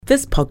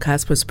This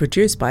podcast was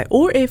produced by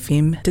OAR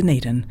FM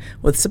Dunedin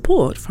with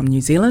support from New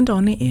Zealand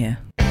On the Air.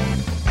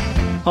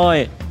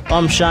 Hi,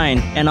 I'm Shane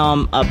and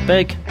I'm a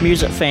big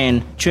music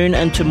fan. Tune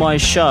into my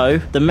show,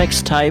 The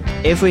Mixtape,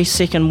 every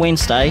second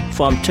Wednesday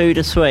from 2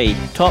 to 3.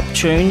 Top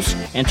tunes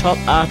and top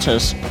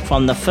artists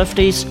from the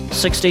 50s,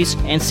 60s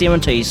and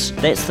 70s.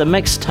 That's The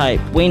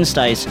Mixtape,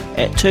 Wednesdays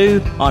at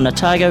 2 on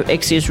Otago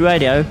Access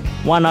Radio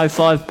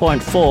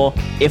 105.4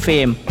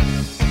 FM.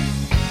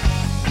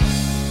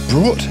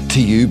 Brought to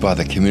you by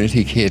the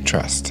Community Care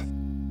Trust.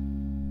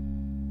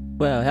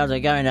 Well, how's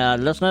it going,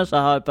 listeners?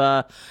 I hope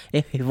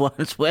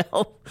everyone's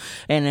well,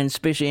 and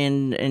especially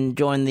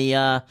enjoying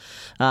the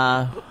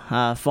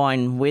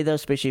fine weather,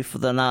 especially for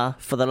the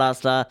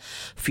last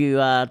few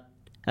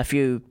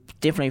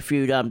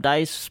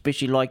days,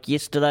 especially like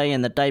yesterday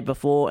and the day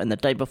before and the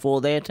day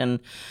before that,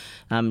 and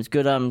it's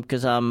good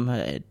because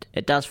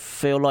it does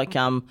feel like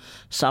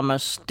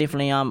summer's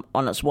definitely on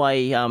its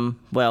way.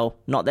 Well,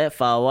 not that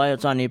far away.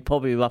 It's only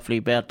probably roughly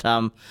about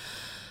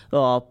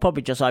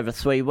probably just over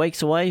 3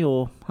 weeks away.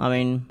 Or I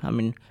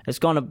mean, it's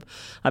gonna.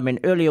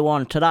 Earlier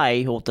on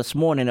today or this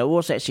morning, it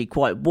was actually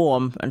quite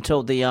warm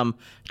until the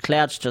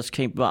clouds just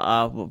keep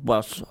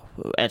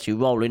actually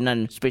rolling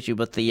in, especially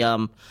with the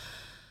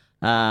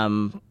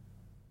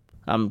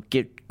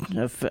it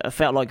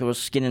felt like it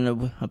was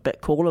getting a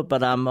bit cooler,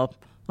 but I'm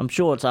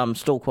sure it's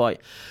still quite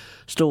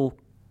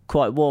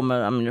warm.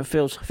 It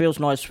feels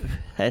nice,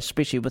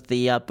 especially with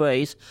the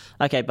breeze.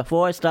 Okay,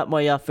 before I start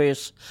my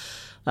first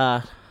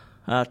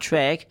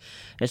track,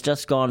 it's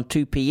just gone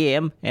 2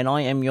 p.m. and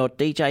I am your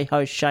DJ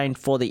host Shane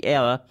for the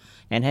hour,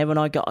 and haven't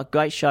I got a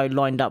great show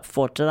lined up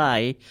for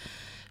today,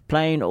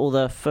 playing all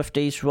the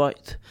 50s,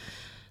 right,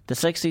 the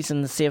 60s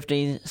and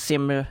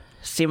the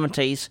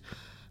 70s,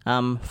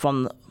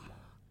 from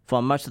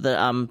most of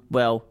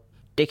the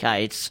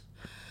decades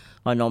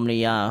I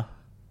normally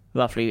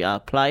roughly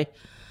play.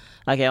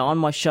 Okay, on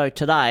my show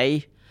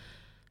today,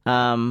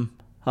 I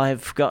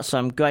have got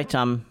some great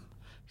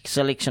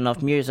selection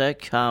of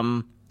music.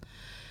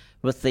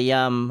 With the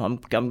I'm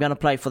going to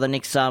play for the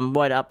next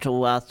right up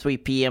till 3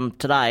 p.m.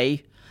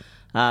 today.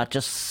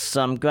 Just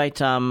some great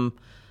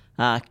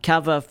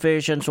cover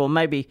versions, or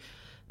maybe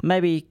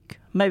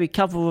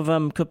cover of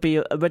them could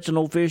be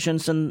original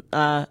versions and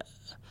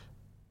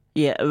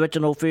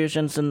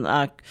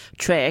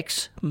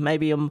tracks.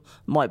 Maybe I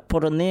might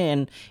put in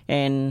there,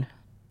 and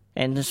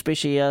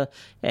especially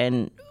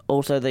and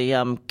also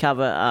the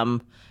cover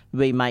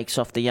remakes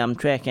of the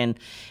track,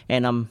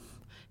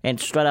 and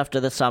straight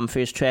after this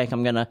first track,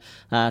 I'm gonna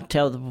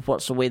tell them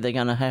what's the weather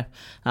gonna have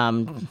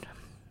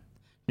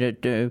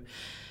do.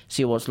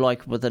 See what's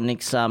like with the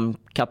next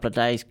couple of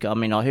days. I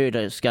mean, I heard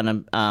it's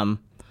gonna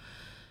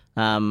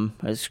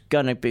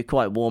be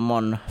quite warm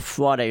on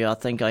Friday. I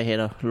think I had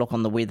a look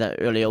on the weather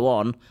earlier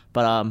on,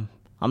 but I'm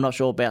not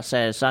sure about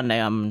Saturday, Sunday.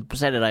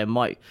 Saturday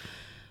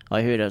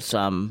I heard it's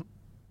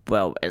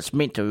it's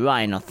meant to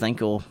rain, I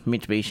think, or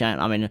meant to be shown.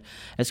 I mean,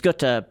 it's good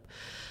to.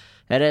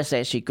 It is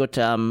actually good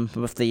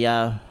with the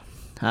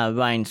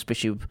rain,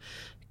 especially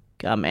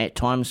at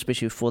times,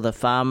 especially for the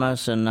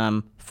farmers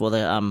and for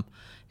the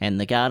and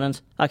the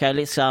gardens. Okay,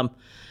 let's start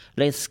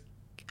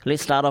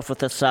off with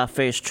this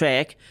first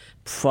track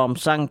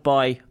sung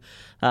by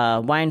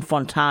Wayne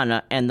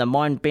Fontana and the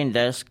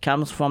Mindbenders.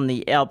 Comes from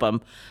the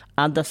album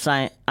under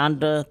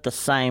the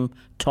same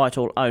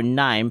title, own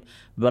name,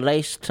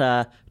 released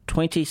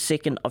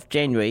 22nd of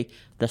January.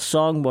 The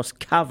song was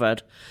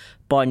covered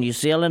by New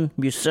Zealand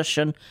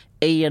musician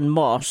Ian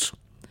Moss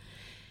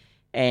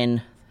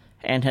and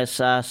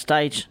his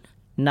stage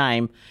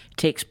name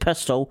Tex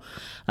Pistol.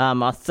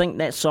 I think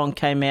that song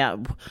came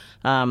out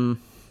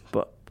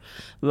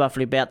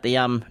roughly about the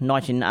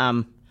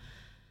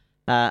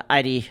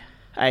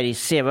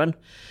 1987,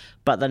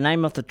 but the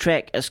name of the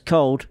track is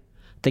called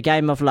The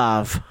Game of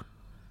Love.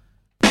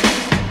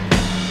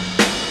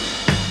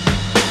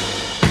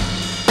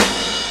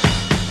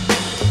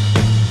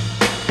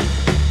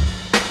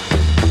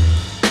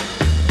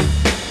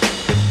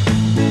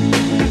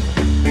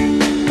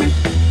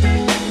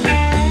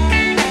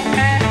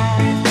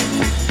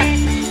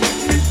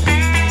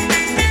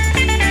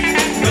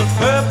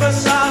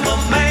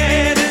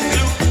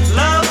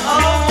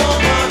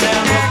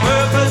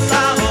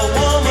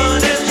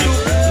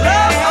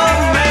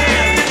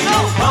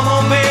 Come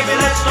on, baby,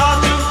 let's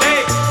start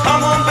today.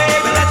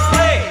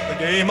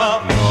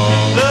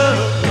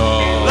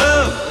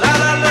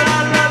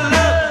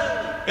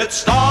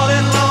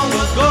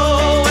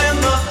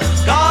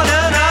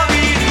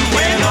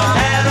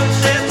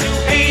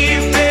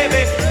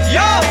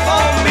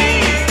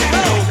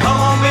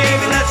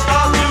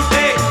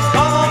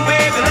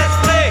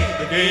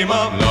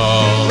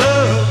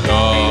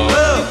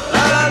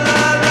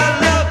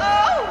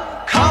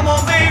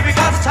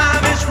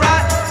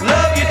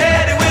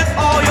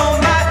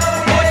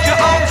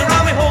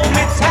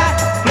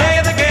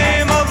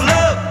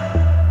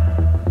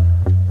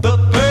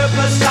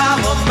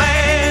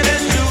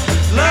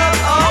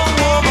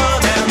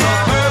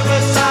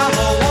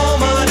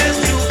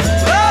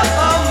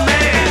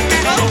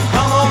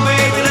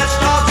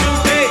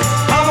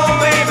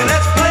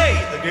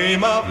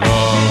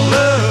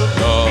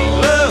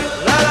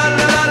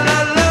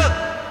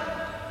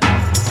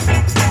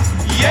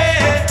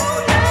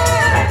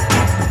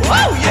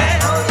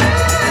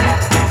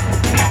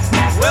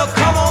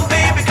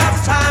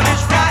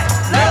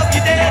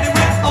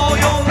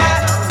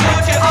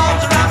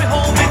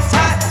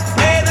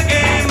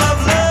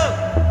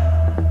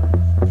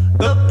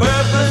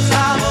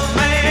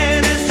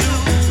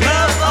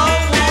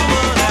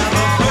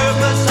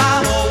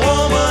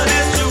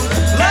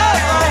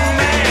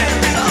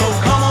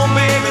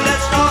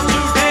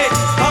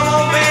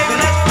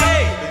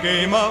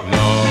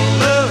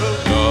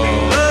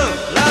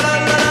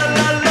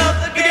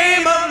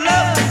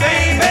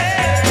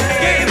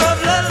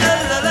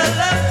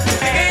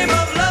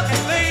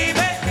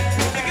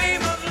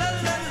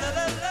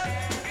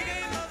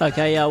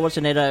 Okay,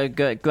 wasn't it a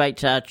great...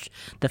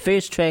 the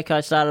first track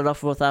I started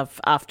off with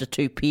after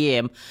 2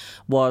 p.m.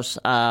 was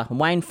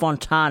Wayne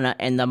Fontana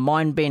and the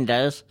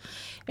Mindbenders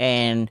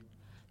and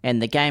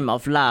The Game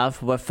of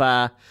Love with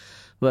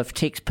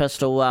Tex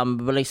Pistol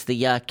released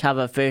the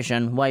cover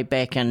version way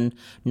back in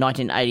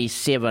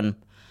 1987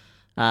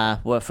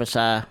 with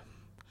the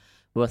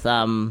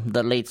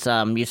lead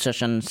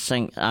musician,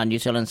 New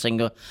Zealand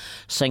singer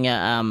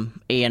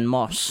Ian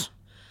Moss.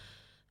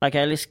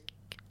 Okay, let's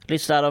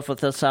start off with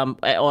this.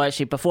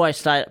 Actually, before I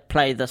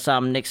play this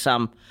next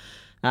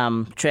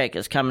track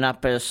is coming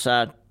up is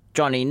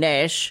Johnny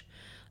Nash,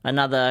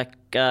 another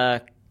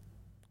cover,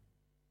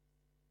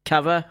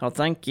 I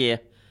think. Yeah,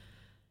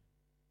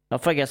 I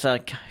think it's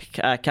a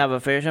cover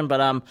version.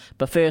 But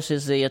first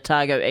is the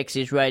Otago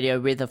Access Radio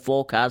weather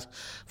forecast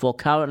for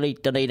currently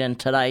Dunedin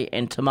today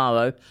and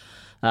tomorrow.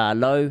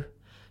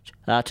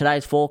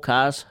 Today's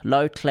forecast: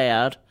 low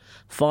cloud,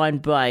 fine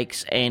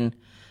breaks, and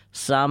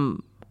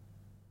some.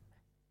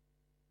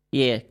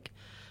 Yeah,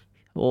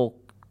 or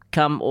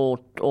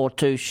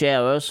two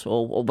showers,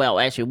 or well,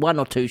 actually 1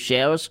 or 2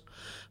 showers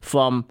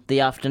from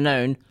the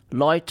afternoon,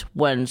 light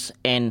winds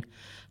and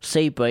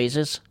sea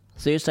breezes.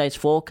 Thursday's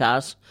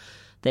forecast,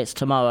 that's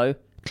tomorrow,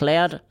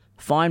 cloud,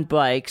 fine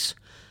breaks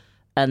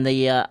in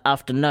the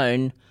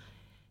afternoon,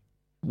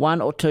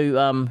 1 or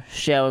 2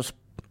 showers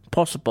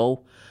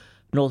possible,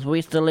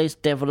 northwesterlies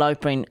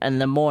developing in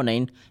the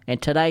morning,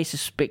 and today's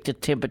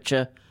expected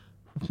temperature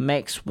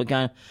max, we're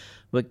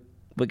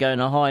going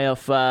a high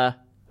of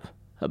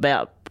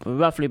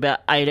roughly about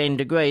 18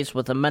 degrees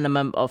with a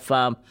minimum of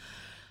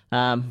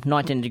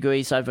 19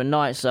 degrees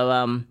overnight.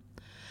 So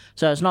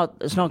it's not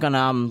going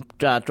to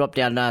drop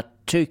down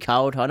too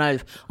cold. I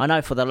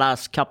know for the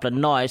last couple of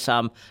nights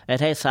it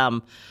has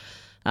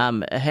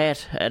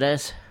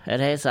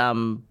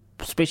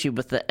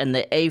especially in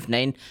the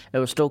evening it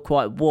was still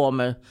quite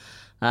warm. It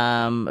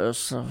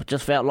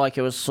just felt like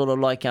it was sort of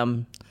like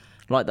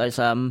those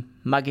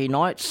muggy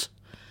nights.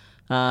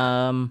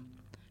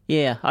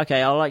 Yeah,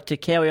 okay, I'd like to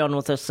carry on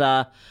with this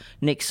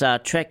next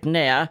track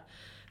now,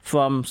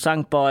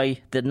 sung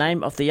by, the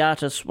name of the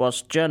artist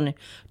was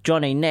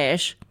Johnny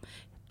Nash.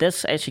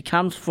 This actually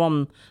comes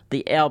from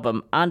the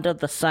album under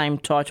the same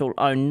title,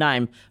 own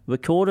name,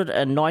 recorded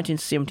in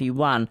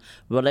 1971,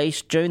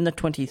 released June the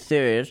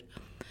 23rd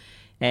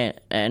in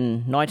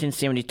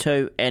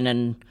 1972, and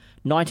in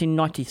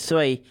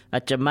 1993,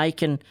 a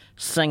Jamaican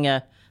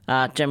singer,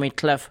 Jimmy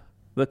Cliff,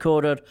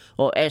 recorded,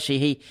 or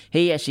actually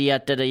he actually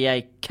did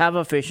a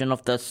cover version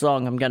of the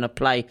song I'm going to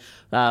play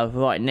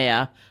right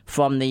now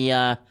from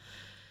the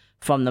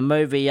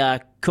movie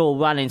Cool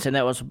Runnings, and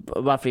that was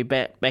roughly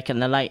back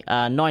in the late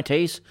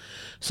 90s.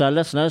 So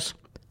listeners,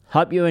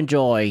 hope you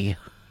enjoy.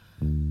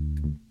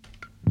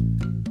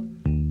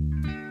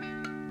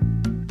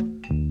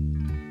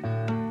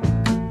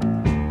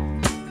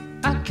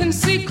 I can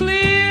see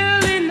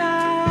clearly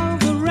now,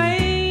 the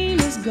rain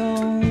is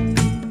gone.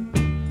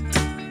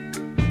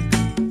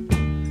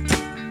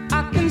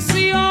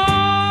 See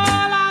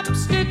all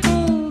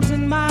obstacles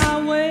in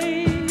my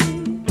way.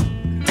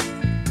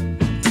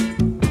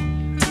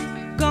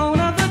 Gone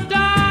are the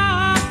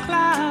dark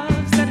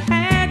clouds that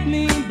had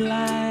me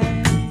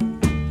blind.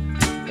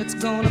 It's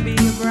gonna be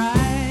a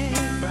bright,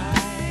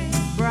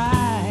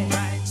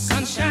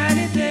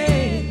 sunshiny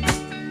day.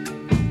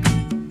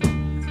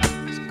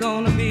 It's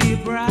gonna be a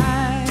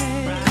bright,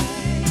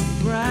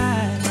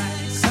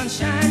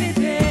 sunshiny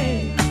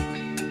day.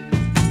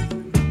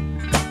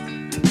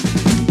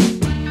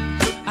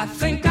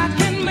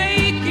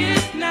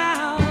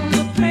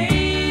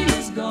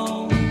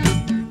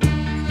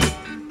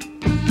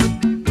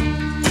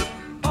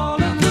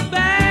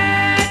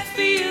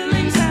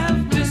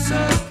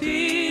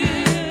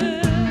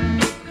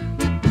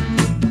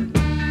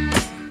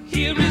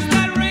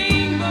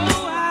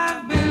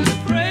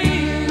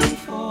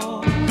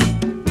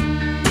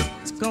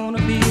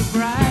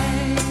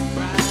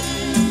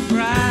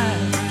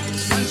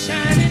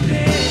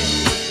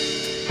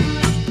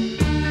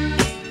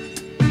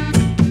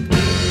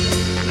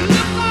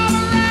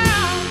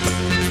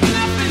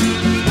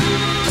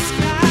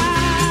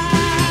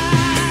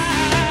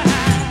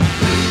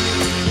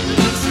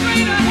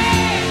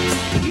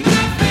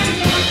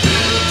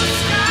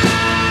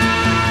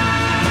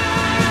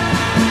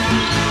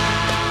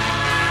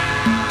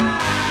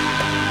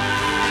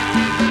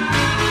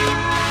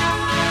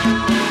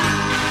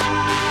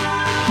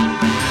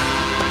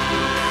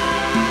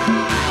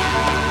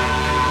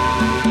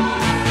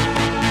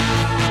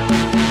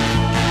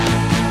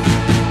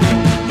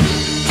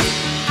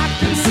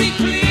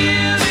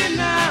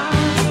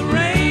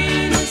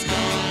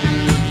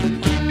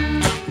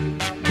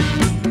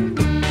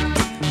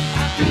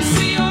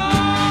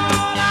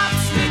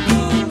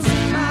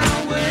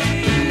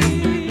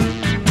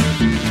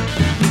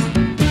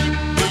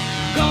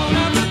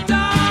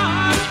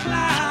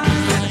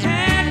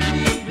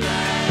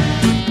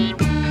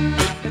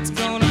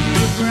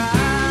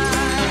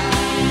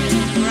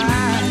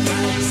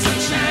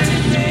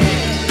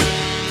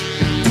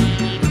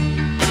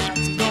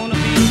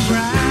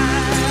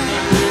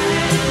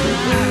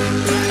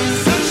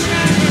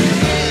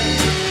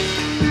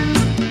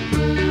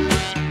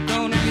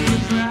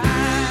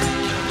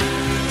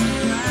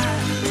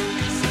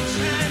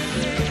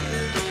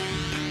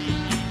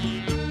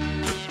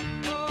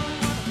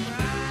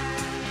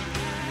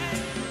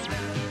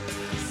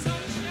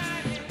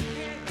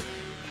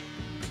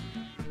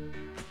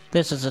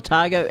 This is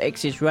Otago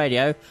Access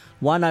Radio,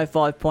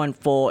 105.4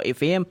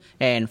 FM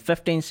and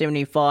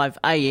 1575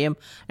 AM,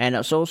 and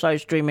it's also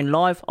streaming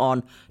live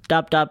on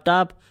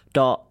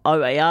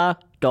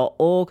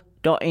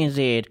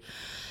www.oar.org.nz.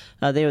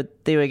 There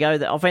we go.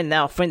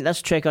 I think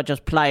this track I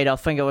just played. I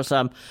think it was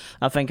the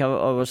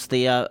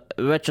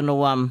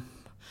original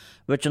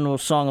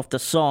song of the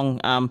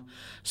song,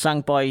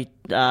 sung by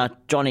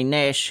Johnny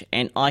Nash,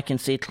 and I can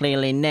see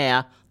clearly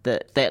now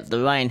that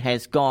the rain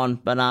has gone.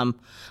 But I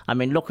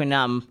mean, looking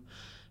out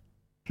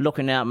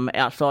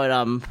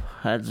outside,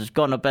 it's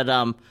gone a bit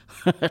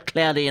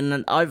cloudy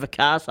and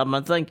overcast. I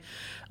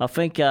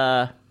think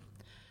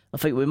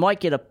we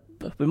might get a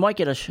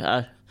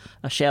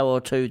shower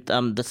or two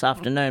this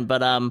afternoon.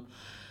 But I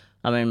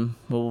mean,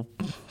 we'll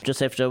just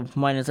have to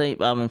wait and see.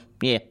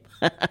 Yeah.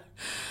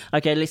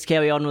 Okay, let's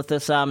carry on with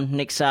this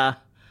next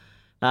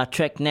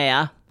track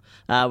now.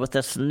 With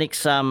this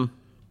next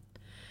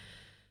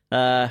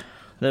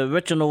the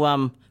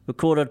original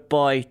recorded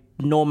by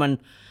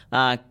Norman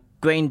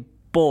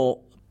Greenbaum.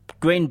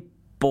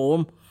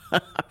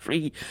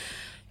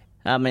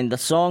 I mean, the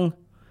song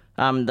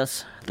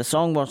was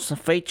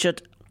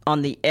featured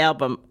on the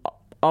album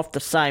of the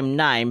same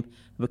name,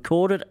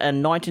 recorded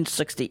in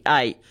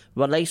 1968,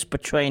 released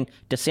between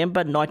December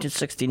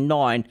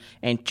 1969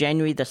 and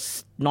January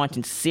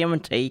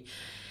 1970,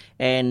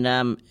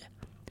 and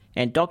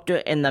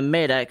Doctor and the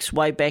Medics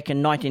way back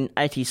in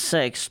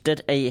 1986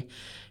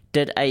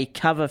 did a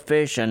cover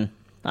version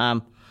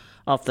of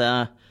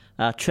the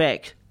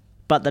track,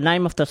 but the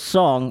name of the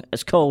song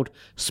is called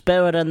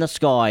Spirit in the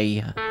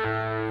Sky.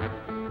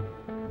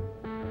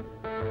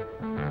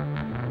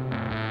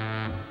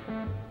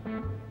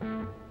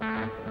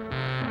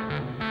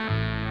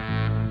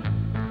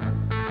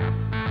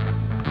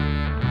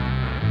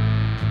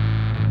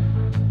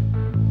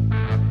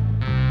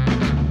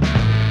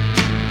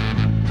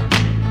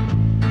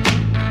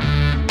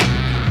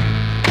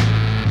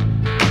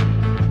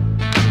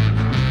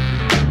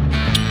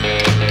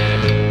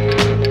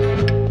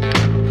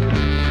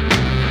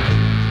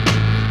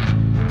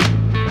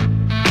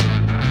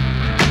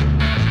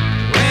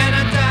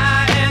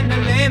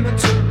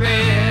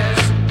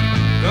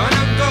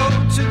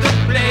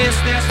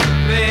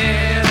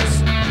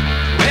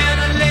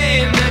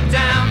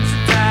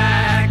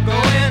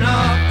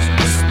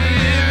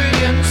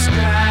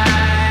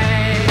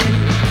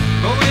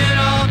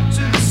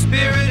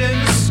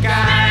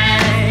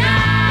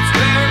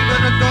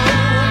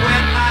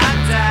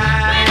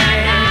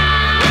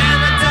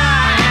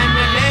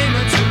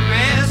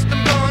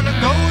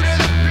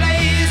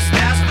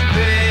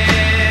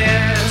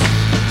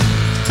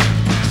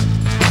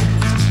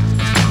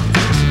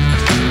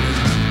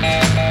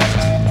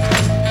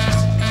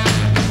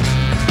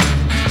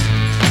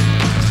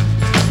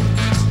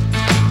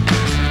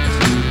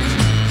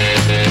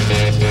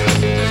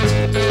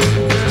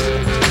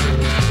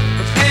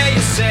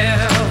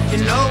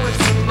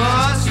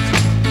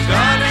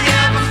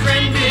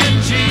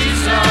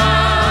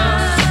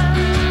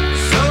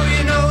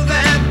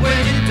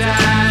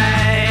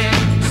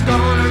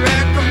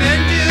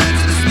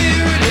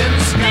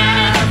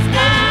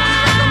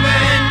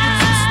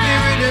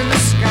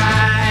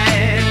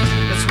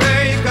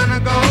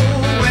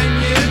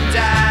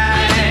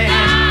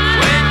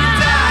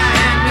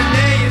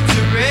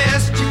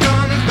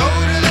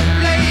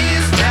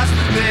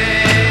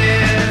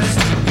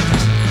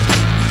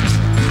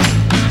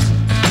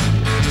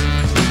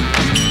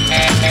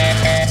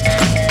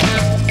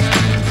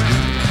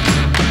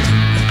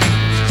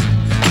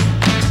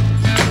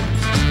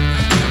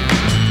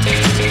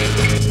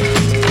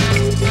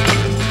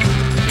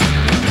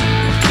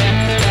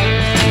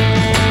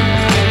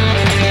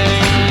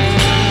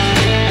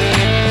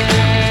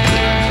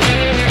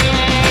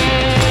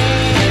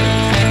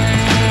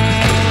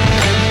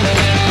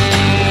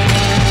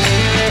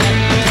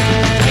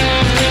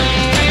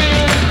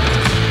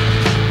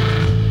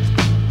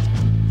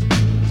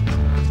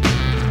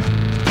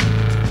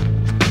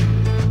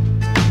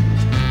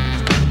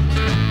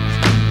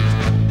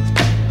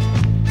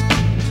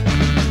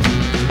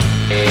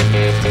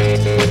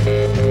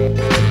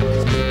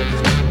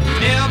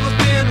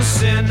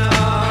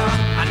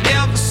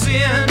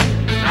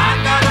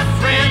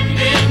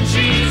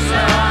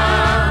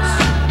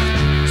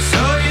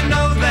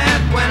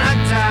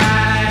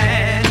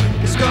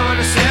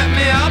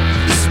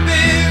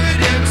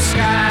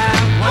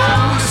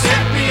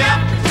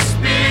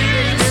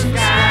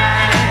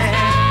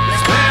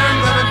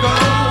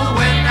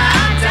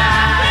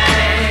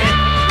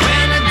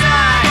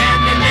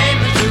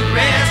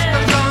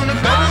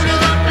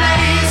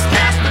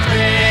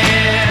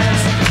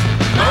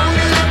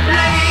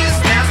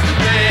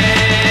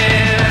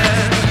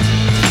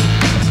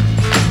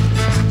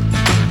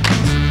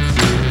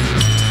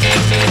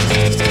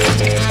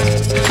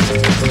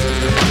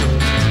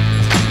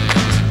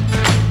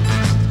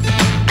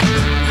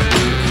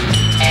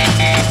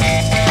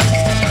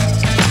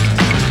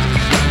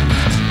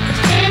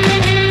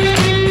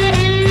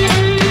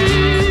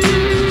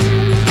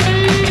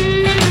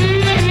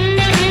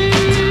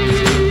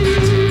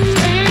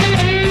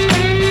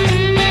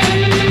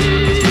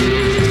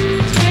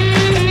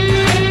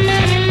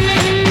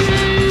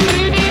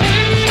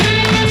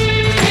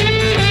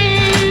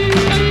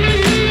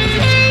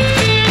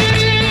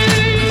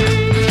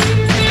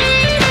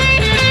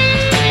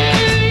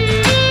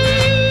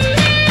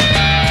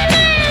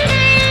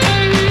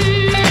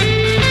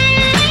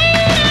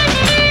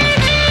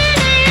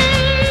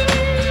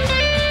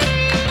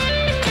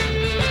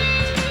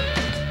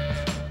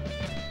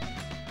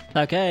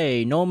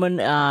 Okay, Norman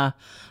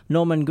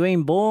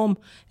Greenbaum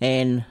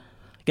and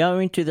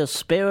Going to the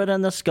Spirit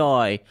in the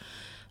Sky.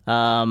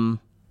 And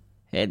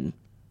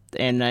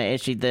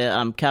actually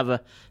the cover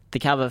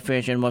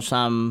version was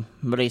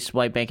released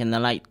way back in the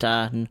late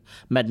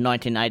mid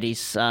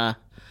 1980s,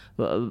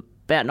 about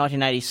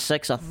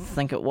 1986, I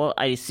think it was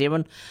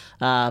 87,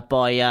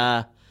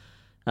 by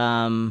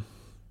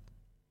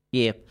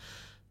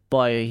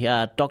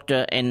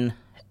Doctor and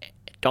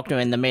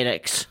the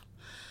Medics.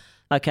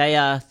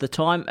 Okay, the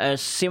time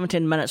is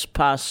 17 minutes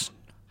past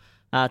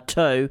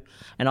 2,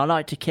 and I'd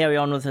like to carry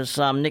on with this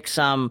next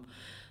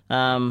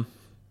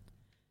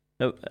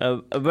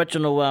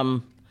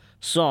original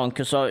song,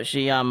 because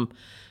actually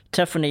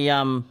Tiffany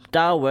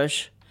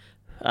Darwish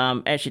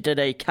actually did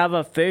a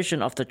cover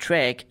version of the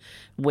track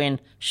when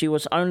she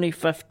was only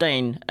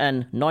 15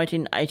 in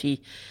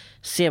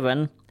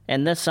 1987,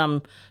 and this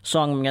song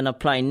I'm going to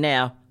play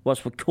now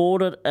was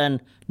recorded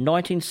in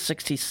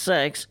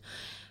 1966,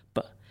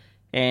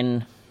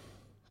 and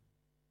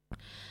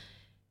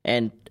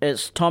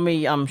it's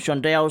Tommy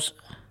James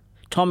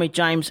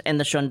and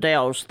the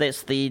Shondells.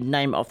 That's the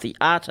name of the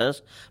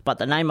artist, but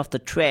the name of the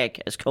track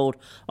is called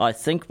I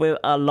Think We're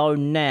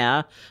Alone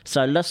Now.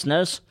 So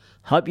listeners,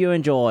 hope you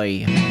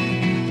enjoy.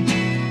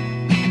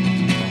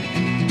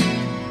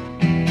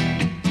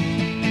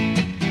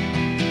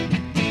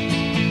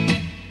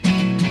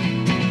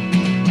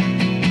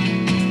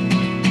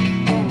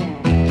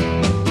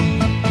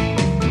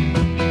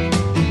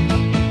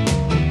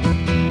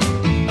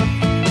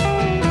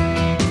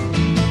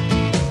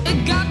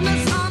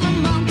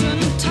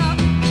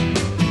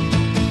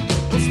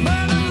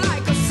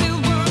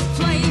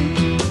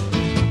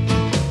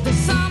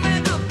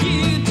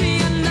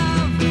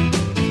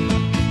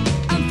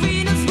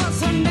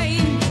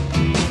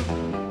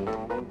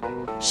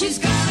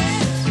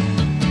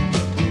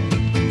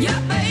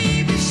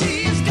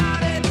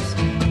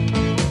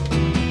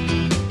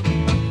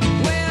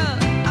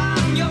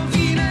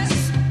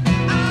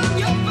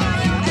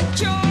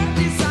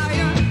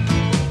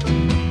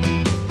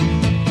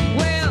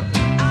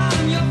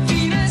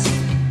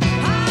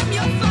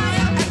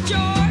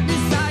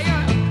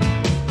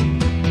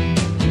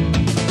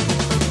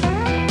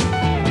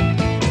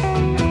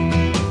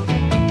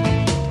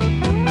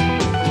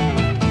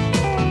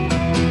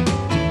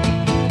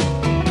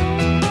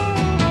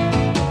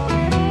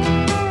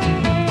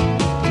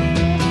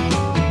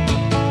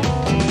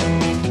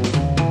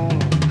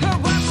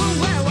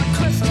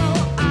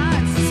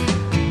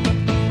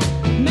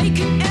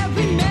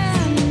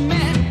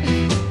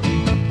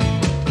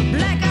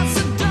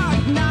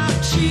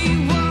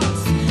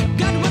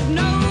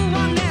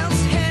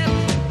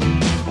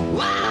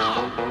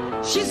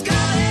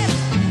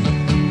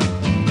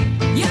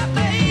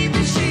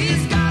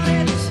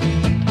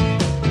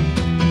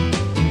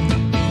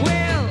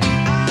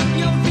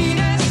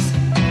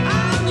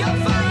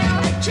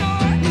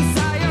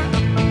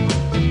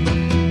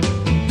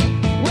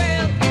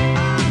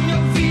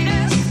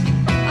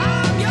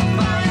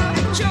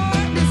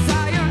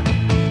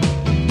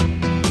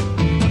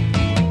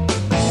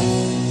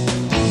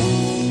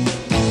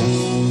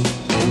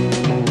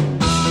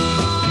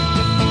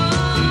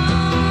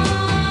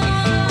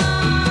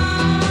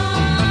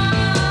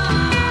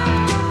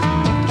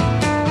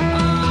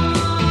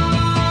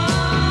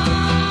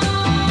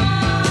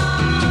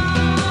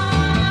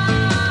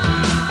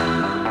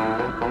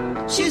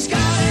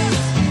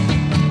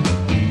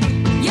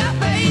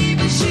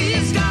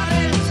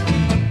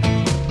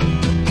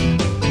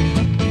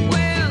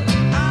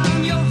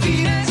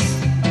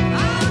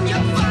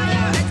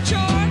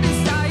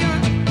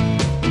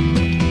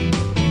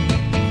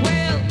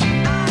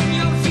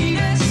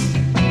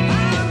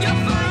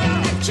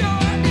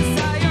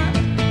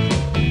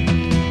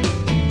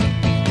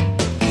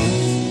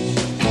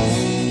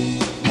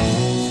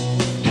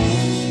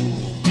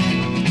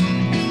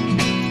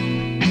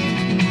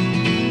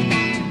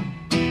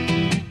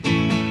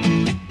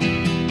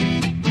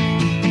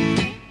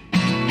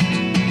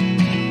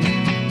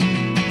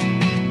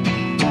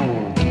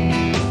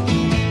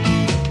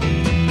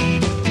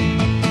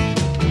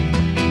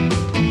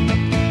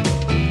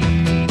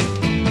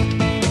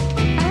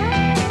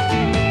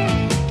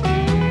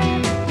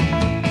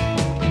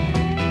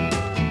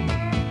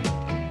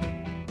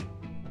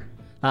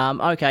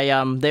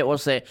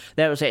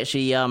 That was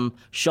actually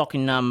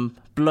Shocking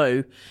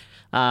Blue.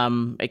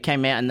 It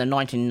came out in the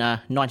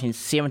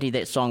 1970.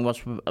 That song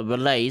was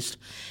released,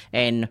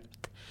 and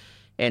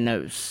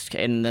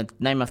the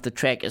name of the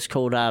track is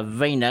called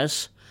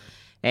Venus.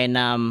 And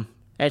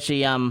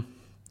actually,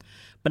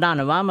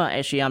 Bananarama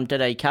actually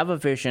did a cover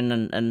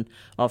version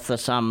of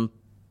this of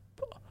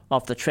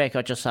the track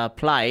I just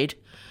played,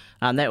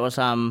 and that was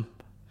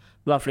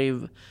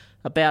roughly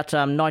about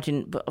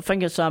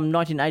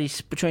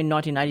 1980, between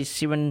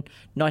 1987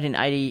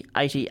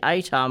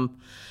 1988.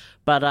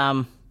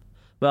 But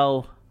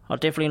well, I'd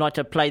definitely like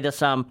to play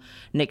this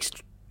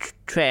next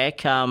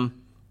track. Tommy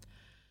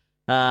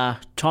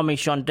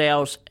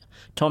James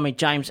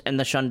and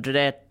the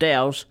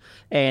Shondells,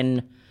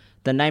 and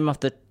the name of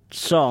the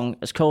song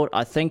is called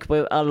I Think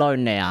We're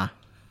Alone Now.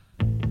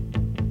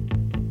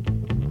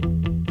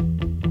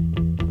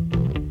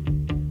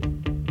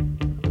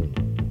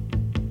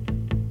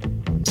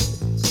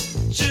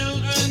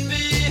 Children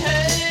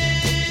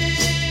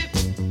behave,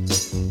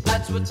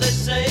 that's what they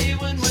say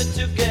when we're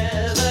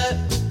together,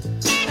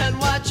 and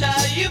watch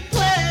how you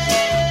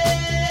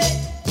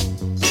play.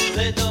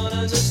 They don't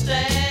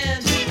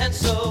understand, and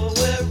so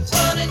we're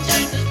running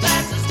just as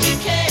fast as we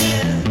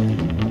can,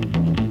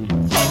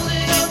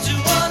 holding on to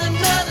one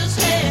another's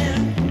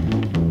hand,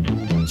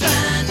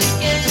 trying to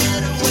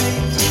get away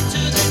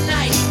into the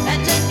night,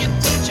 and then you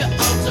put your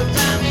arms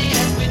around me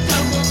as we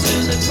tumble to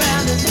the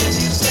ground, and then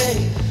you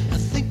say, I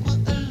think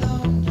we're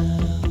alone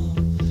now.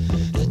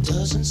 There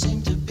doesn't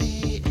seem to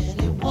be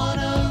anyone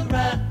around.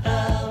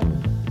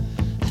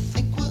 I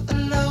think we're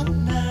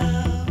alone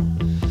now.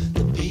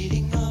 The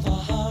beating of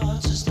our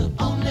hearts is the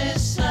only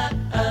sound.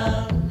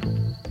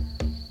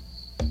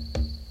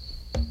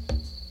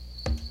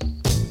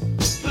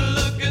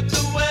 Look at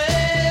the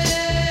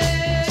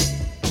way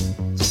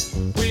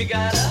we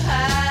gotta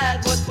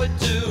hide what we're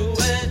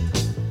doing.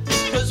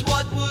 'Cause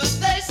what would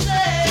they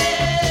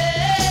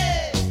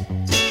say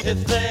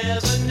if they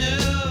ever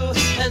knew?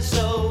 And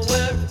so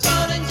we're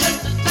running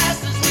just as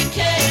fast as we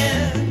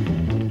can,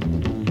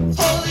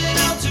 holding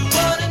on to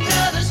one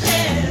another's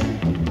hand,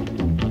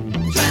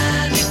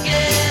 trying to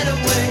get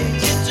away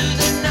into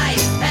the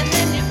night. And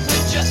then you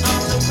put your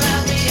arms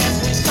around me as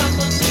we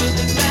tumble to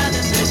the ground,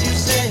 and then you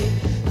say,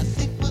 I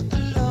think we're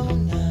alone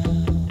now.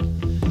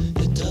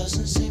 There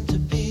doesn't seem to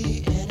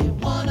be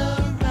anyone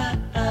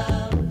around.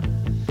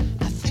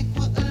 I think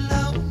we're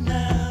alone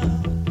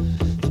now.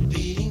 The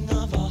beating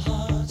of our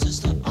hearts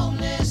is the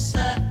only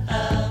sound.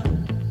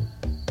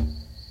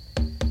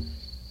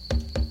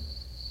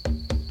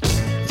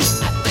 I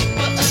think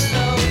we're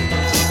alone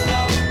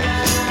now.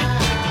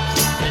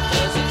 There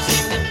doesn't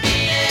seem to be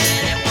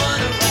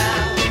anyone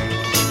around.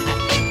 I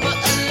think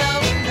we're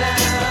alone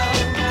now.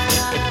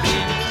 The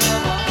beating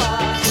of our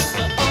hearts is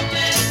the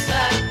only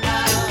sound. I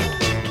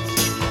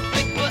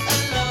think we're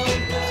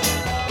alone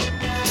now.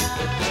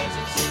 There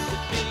doesn't seem to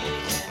be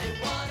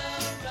anyone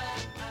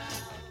around.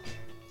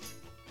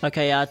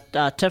 Okay,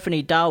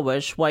 Tiffany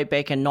Darwish, way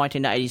back in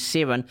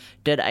 1987,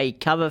 did a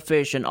cover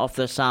version of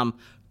this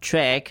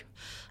track,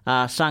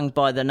 sung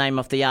by the name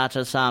of the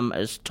artist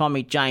is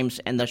Tommy James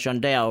and the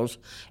Shondells,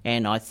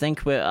 and I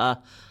think we're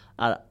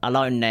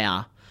alone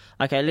now.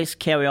 Okay, let's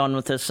carry on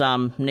with this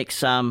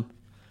next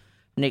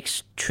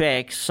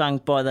track, sung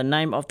by the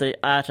name of the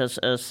artist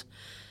is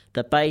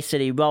the Bay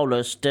City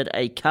Rollers, did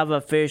a cover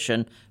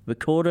version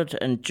recorded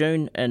in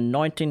June in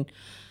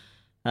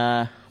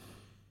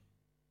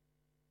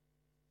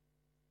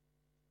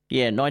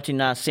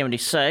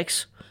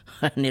 1976.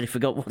 Nearly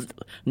forgot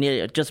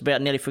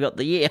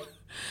the year.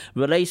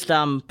 Released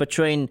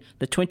between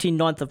the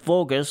 29th of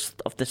August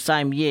of the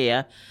same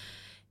year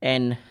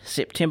and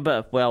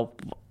September.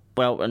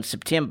 In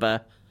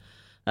September,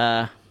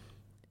 the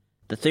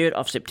 3rd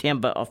of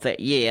September of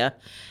that year,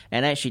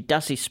 and actually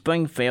Dusty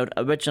Springfield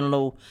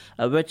original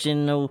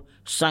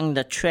sung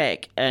the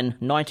track in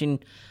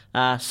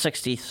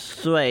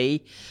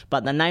 1963,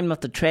 but the name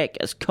of the track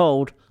is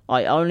called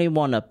I Only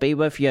Wanna Be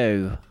With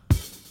You.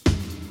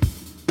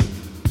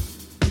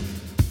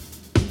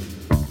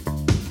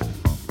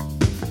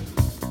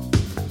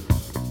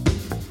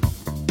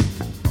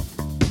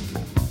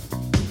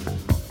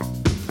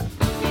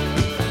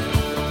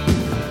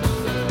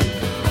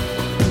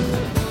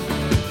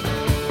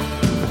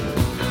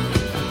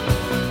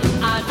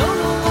 I don't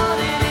know what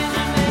it is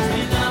that makes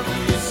me love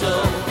you so.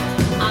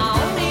 I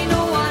only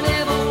know I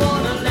never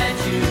wanna let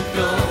you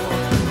go.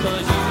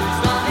 'Cause you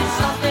started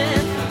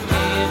something,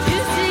 can't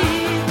you see?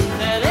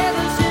 That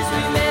ever since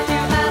we met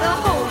you had a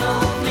hold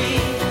on me.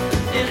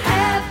 It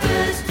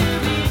happens to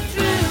be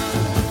true.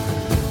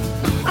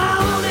 I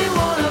only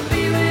wanna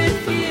be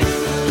with you.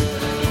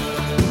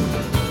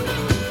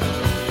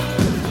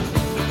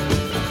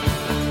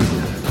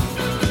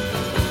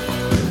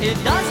 It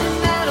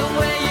doesn't matter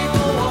where you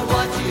go or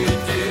what you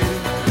do.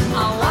 I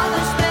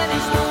wanna spend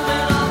each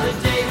moment of the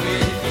day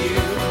with you.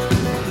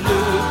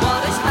 Look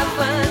what has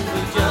happened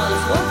with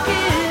just one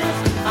kiss.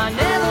 I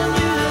never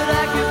knew that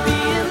I could be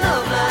in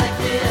love like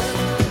this.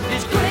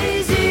 It's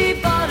crazy,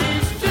 but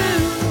it's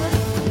true.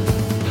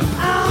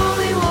 I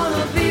only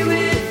wanna be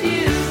with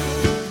you.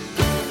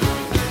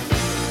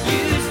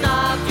 You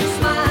stopped, you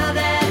smiled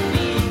at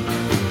me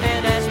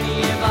and asked me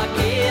if I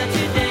cared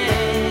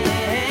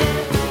today.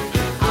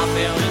 I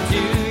fell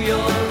into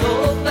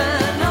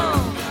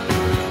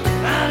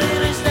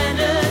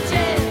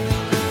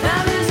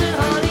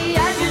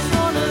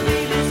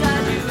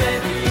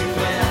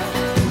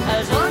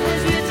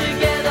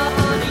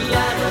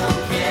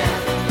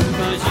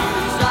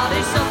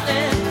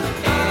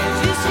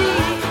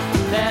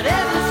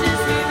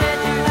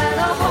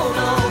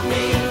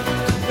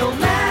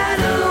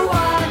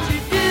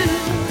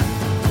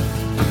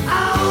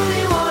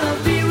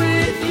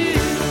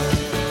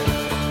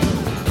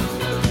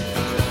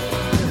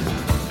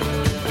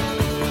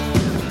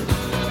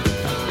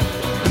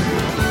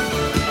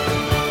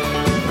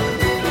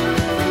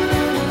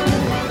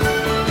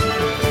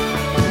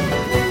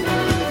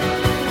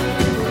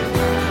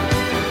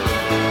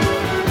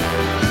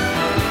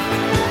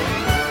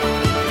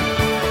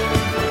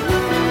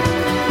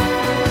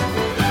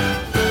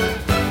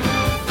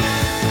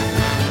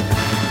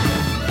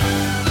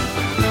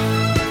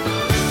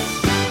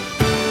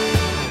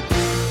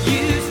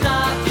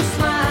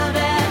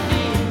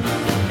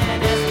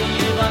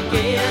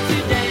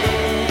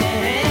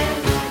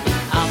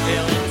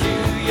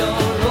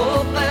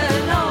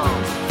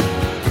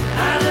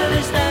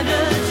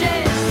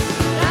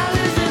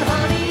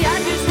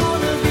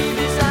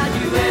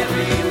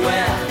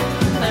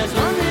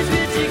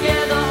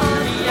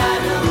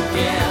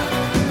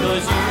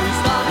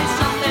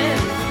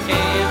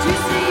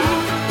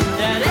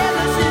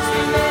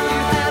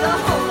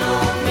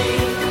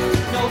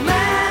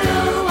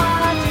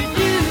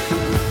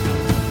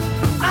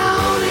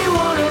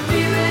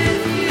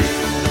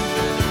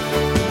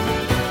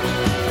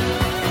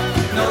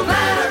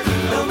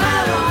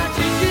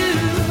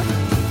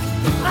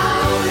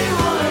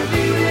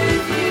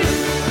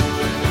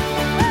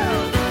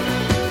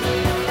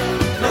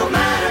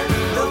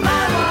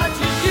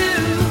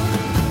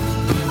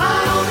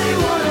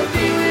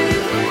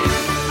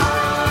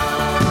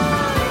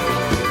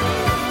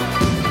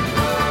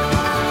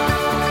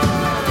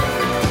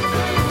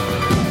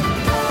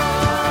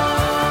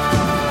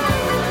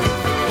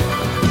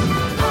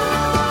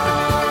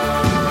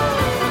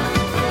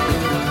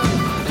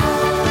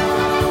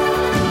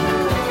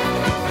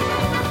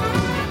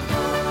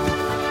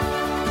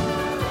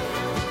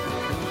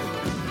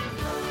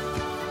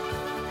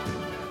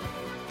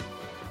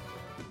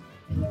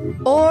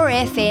OAR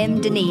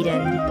FM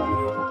Dunedin.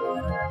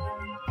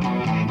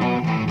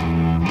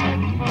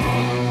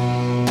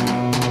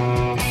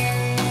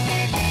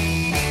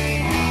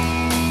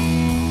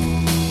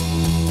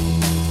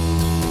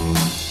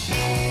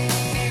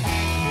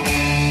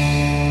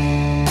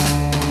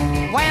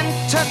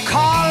 Went to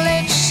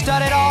college,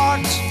 studied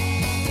art.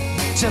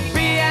 To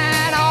be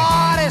an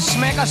artist,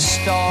 make a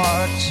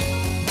start.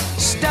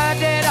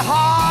 Studied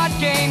hard,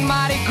 gained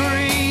my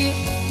degree,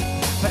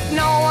 but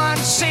no one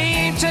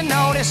seemed to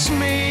notice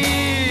me.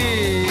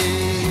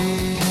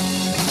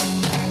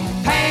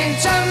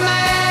 Paint a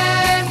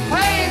man,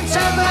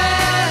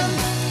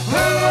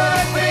 who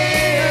would be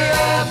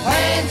a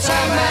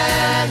painter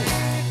man?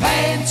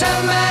 Paint a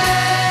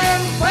man,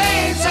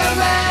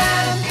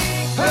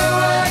 who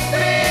would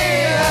be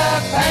a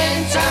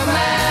painter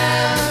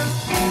man?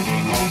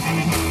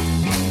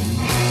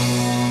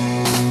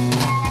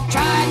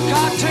 Tried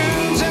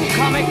cartoons and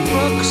comic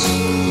books,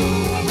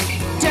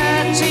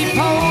 dirty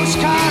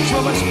postcards,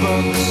 women's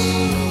books.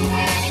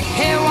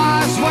 Here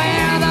was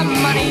where the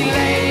money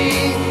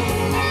lay.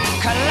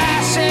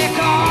 Classic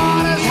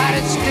orders had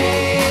its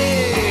day.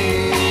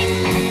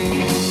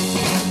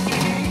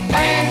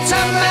 Paint a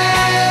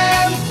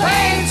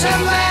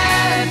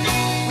man,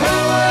 who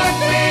would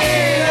be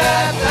a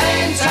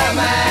painter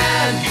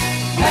man?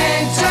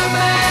 Paint a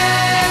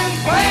man,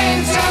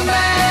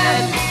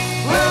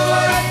 who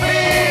would be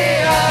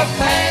a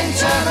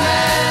painter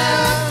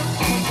man?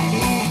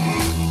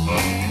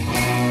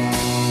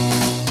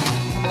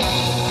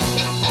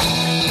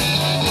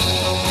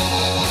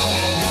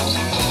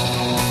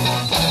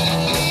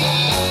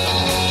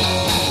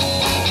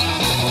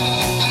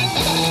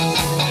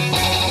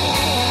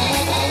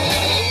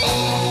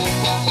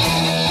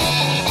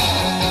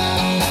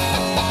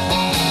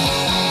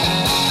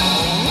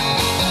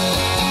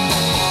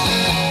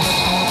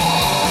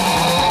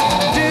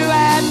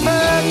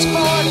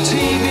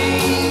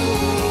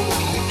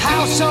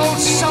 Household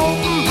soap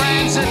and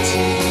brands of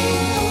tea,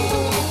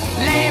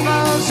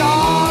 labels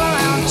all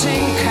around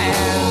tin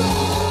can.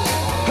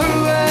 Who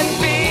would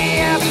be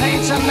a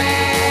painter man?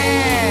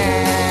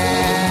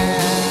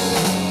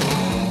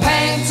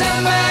 Painter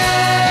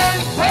man,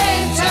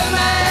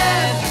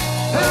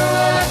 who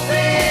would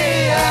be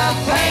a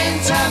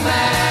painter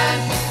man?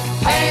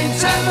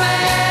 Painter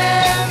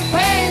man,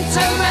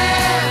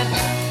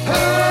 who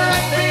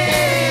would be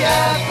a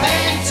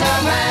painter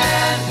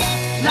man?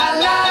 La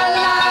la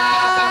la.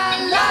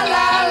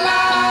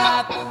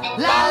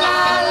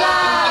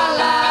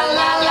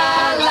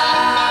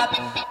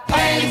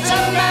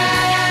 Painter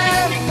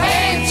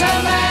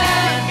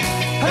man,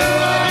 who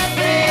would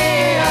be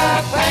a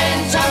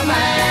painter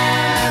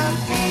man?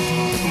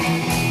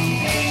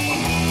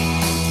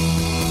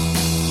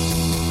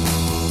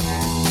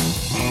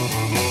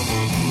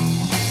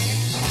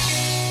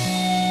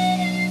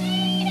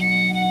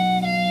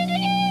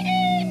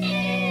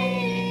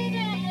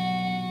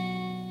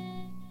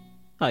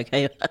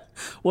 Okay,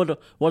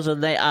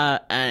 wasn't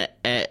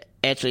that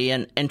actually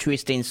an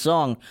interesting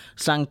song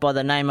sung by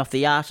the name of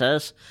the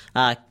artist,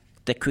 The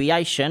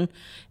Creation,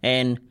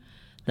 and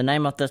the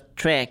name of the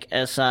track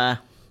is The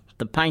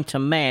Painter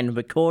Man,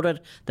 recorded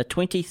the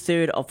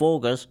 23rd of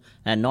August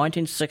in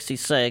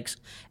 1966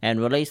 and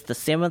released the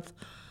 7th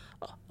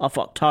of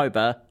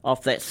October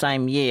of that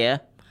same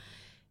year,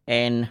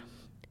 and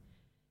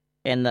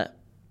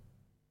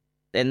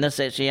this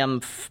actually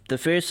the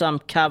first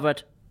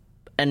covered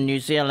in New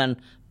Zealand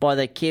by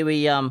the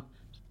Kiwi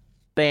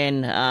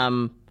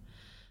band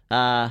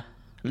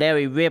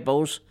Larry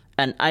Rebels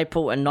in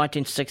April in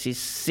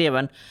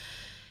 1967,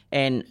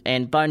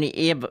 and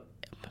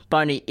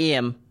Boney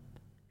M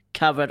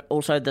covered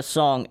also the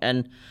song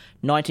in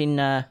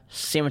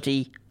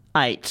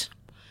 1978.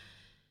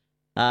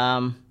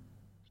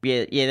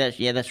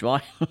 That's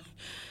right.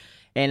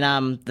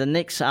 And the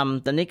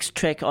next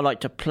track I like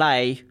to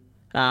play,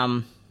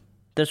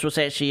 this was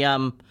actually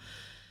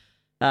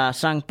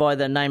sung by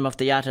the name of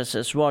the artist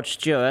is Rod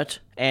Stewart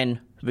and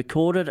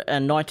recorded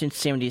in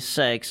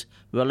 1976,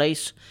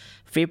 released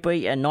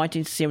February in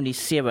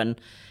 1977.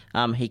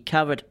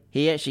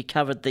 He actually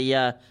covered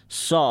the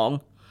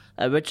song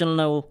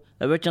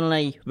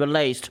originally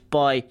released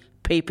by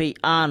P.P.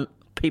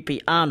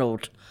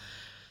 Arnold,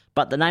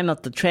 but the name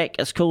of the track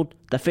is called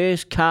The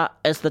First Cut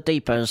is the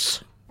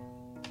Deepest.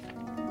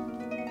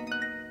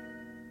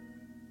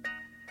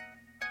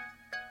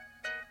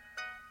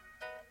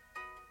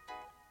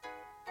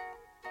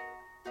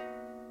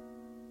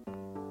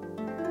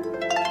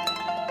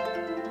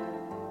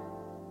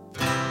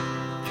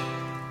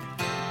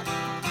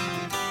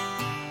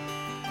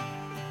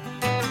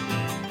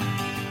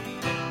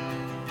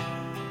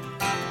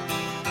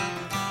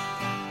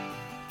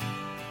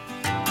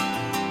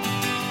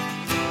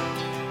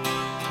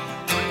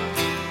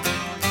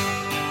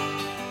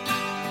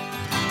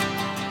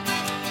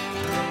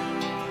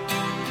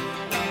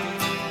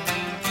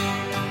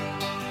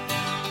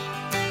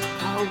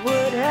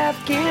 would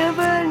have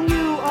given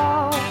you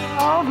all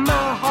of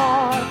my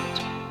heart,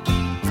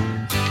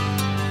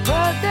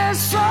 but there's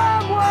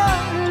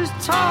someone who's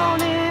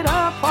torn it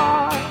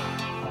apart.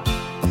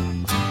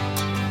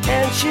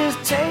 and she's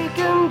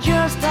taken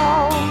just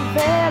all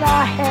that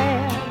I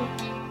had.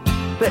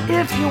 But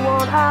if you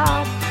want,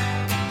 I'll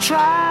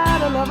try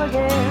to love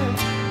again.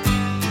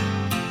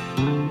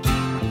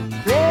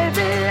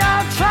 Baby,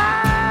 I'll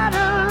try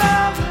to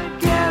love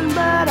again,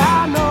 but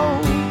I know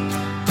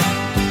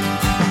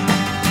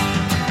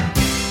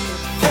the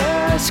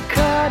first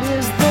cut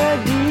is the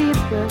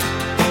deepest.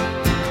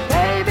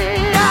 Baby,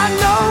 I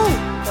know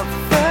the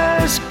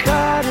first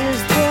cut is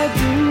the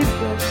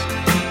deepest.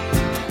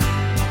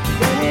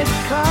 When it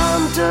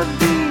comes to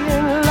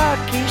being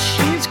lucky,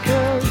 she's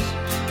cursed.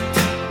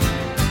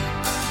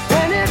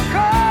 When it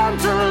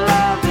comes to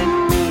loving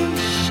me,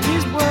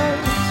 she's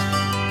worse.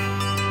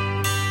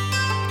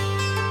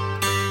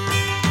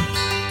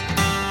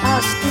 I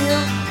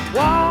still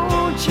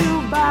want you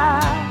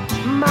by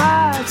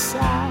my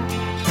side,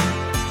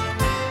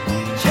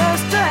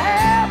 just to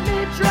help me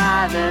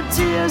dry the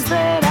tears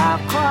that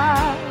I've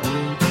cried.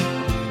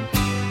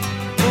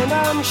 And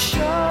I'm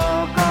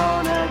sure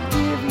gonna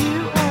give you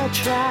a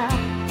try.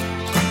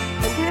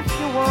 And if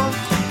you want,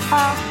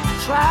 I'll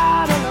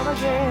try to love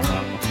again.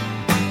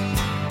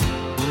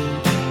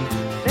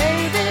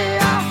 Baby,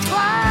 I'll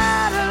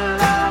try to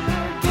love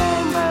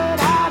again, but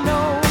I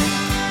know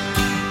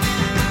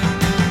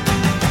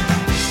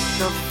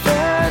the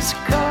first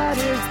cut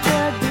is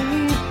the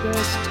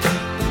deepest.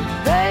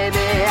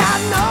 Baby, I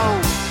know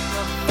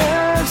the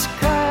first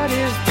cut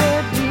is the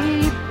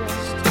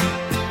deepest.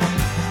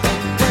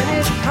 When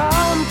it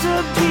comes to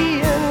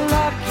being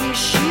lucky,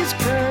 she's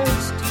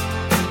cursed.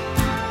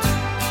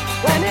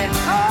 When it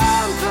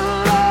comes to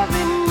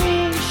loving me,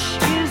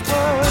 she's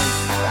worse.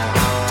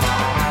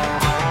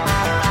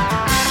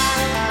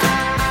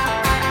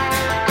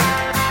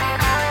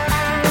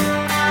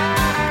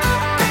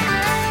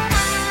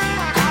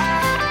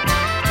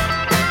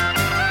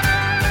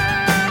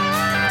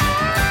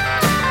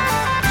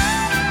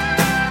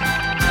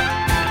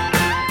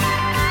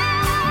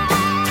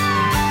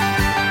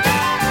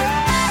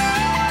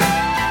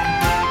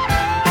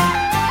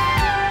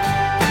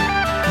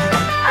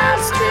 I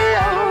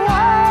still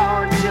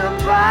want you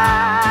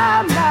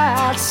by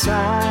my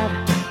side,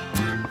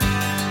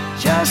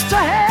 just to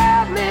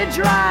help me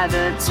dry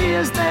the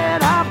tears that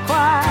I've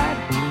cried.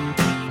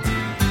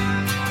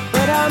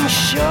 But I'm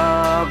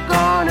sure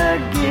gonna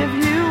give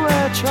you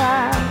a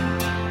try.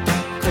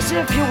 'Cause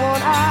if you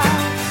want,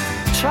 I'll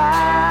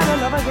try to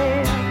love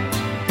again.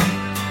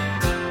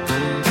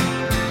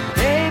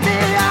 Baby,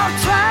 I'll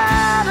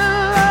try to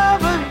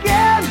love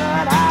again,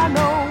 but I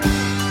know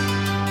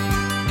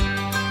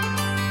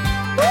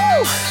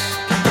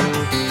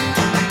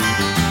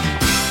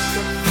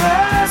the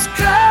first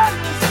cut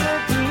is the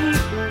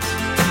deepest.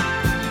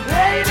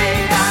 Baby,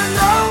 I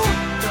know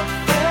the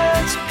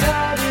first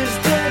cut is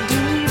the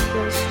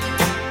deepest.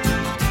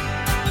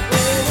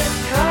 When it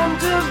comes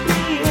to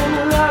being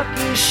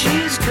lucky,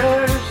 she's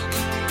cursed.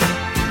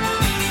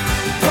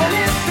 When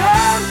it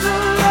comes to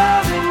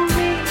loving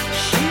me,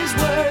 she's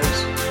worse.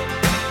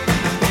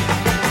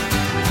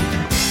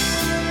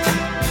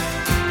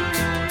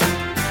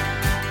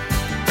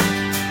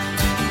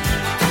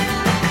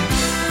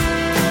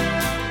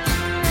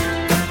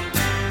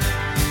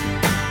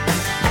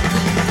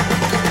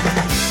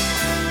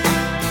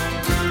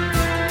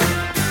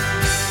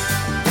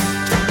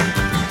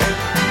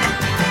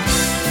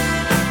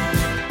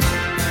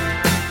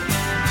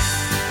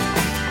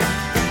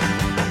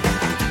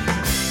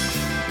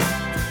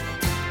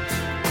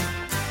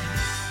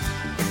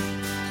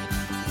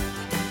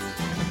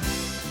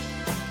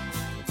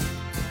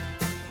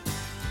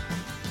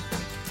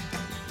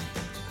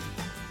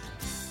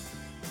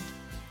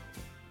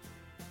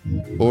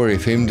 Or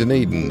FM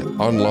Dunedin,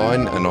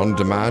 online and on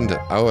demand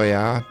at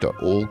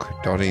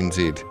oar.org.nz.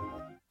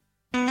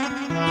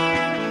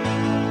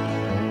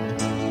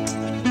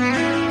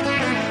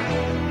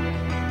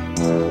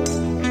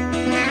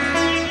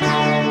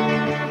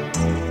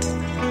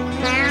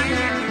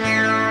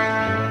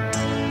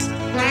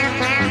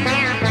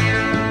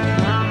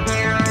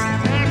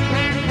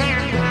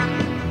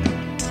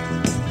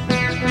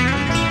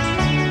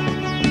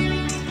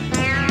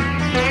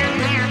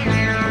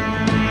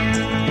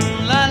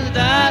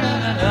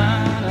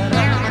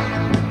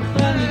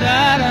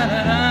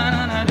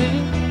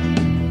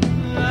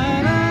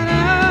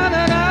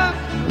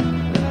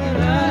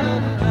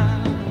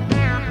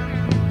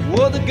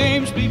 Well, the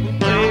games people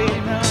play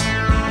now,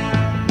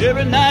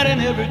 every night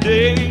and every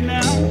day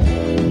now,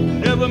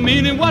 never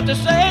meaning what they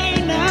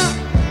say now,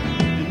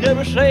 and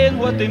never saying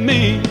what they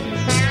mean,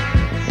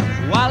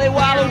 while they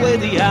while away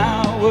the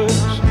hours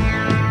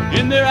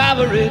in their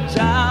ivory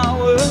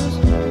towers,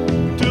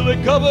 till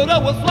they're covered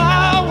up with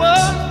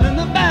flowers in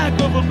the back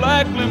of a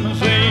black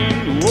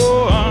limousine.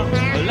 Whoa,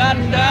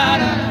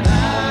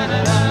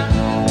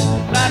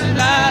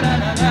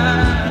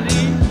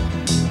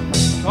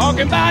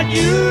 talking about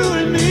you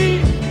and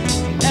me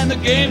and the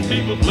games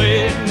people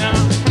play now.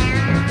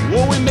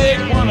 Whoa, we make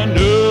one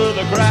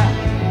another cry,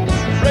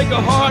 break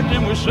a heart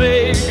and we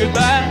say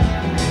goodbye,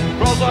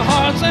 cross our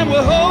hearts and we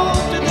hope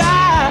to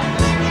die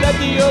that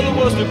the other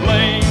was to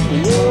blame.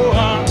 Whoa,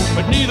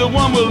 but neither neither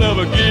one will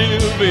ever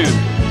give in.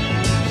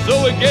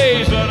 So we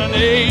gazed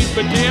underneath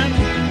the tin,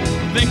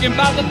 thinking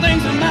about the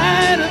things that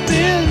might have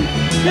been.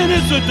 And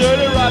it's a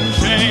dirty, rotten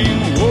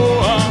shame.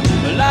 Oh,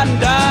 la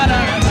da da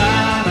da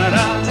da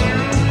da,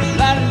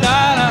 la da da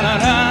da da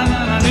da.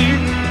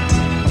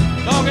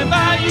 Talking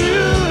about you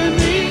and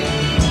me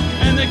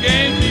and the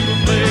game people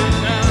play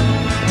now.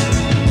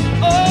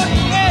 Oh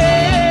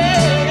yeah,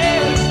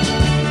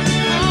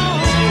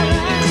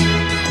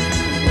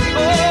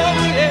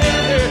 oh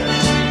yeah.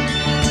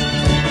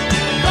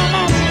 Come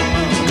on,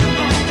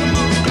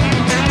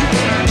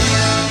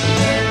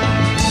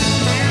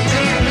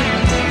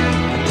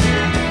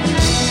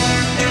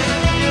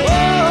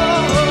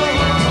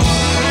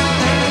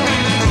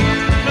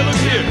 now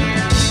look here,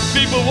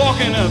 people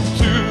walking up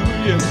to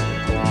you,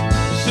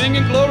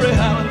 singing glory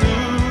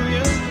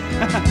hallelujah,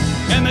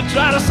 and they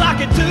try to sock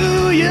it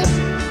to you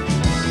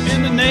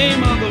in the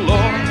name of the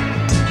Lord.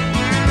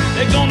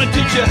 They're gonna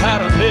teach you how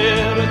to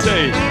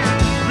meditate,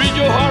 read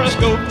your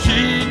horoscope,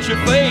 cheat your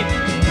fate,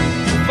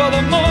 and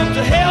furthermore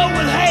to hell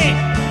with hate.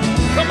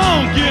 Come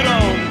on, get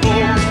on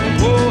board.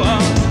 Oh,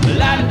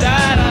 la da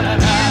da da da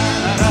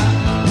da,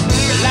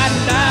 la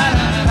da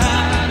da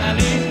da da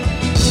da.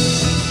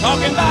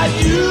 Talking about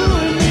you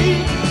and me,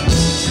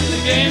 the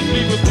games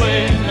people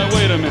play. Now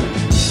wait a minute.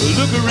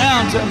 Look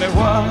around, tell me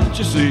what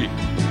you see.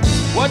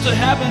 What's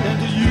happening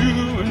to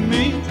you and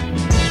me?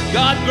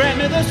 God grant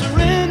me the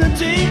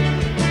serenity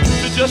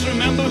to just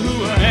remember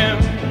who I am.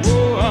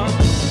 Oh,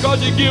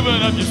 cause you're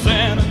giving up your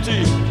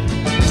sanity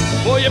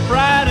for your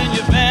pride and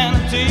your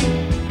vanity.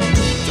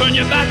 Turn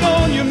your back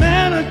on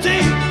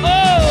humanity.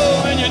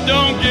 Oh, and you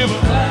don't give a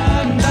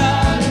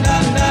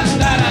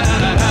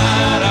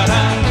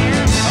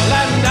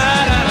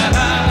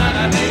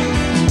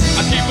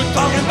I keep on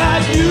talking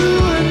about you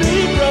and me,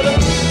 brother,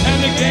 and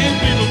the game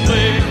people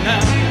play now.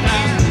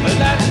 La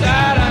da da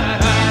da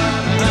da,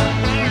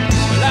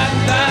 la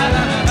da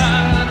da da da.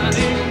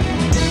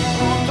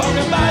 I'm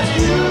talking about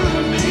you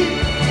and me,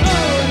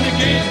 oh, and the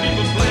game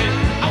people play.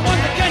 I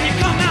wonder, can you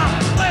come out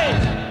and play?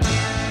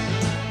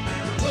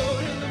 Oh,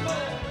 in the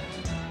ball.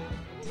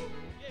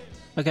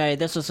 Okay,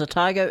 this is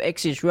Otago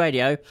Access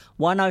Radio,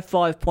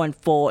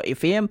 105.4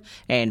 FM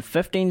and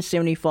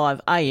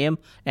 1575 AM,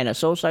 and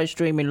it's also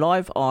streaming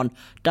live on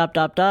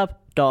www.oar.org.nz.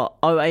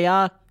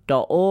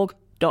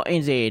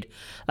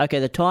 Okay,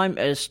 the time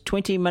is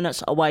 20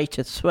 minutes away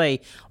to 3.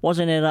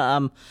 Wasn't it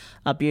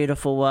a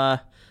beautiful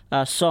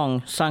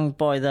song sung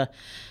by the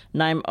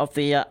name of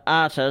the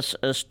artist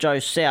is Joe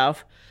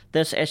South.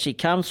 This actually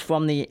comes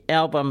from the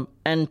album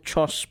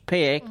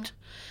Introspect,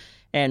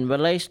 and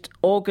released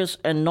August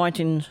in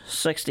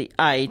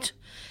 1968,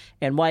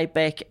 and way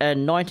back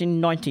in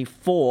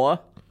 1994,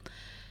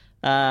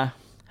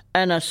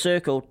 Inner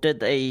Circle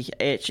did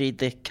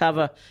the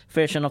cover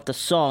version of the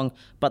song,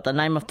 but the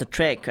name of the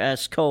track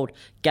is called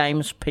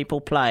Games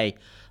People Play.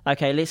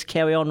 Okay, let's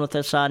carry on with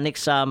this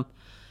next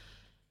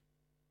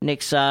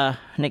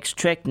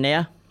track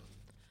now.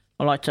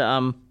 I'd like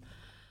to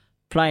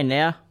play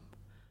now.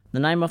 The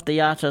name of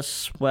the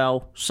artist,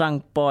 well,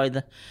 sung by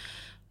the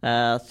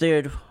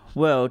Third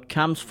World,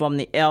 comes from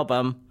the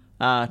album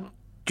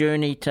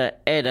Journey to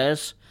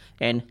Addis,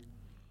 and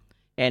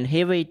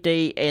Heavy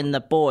D and the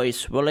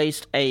Boys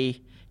released a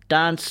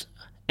dance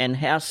and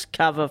house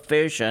cover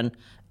version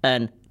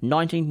in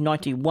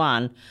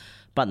 1991,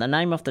 but the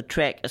name of the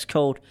track is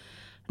called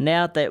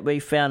Now That We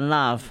Found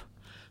Love.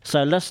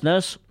 So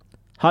listeners,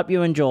 hope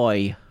you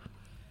enjoy.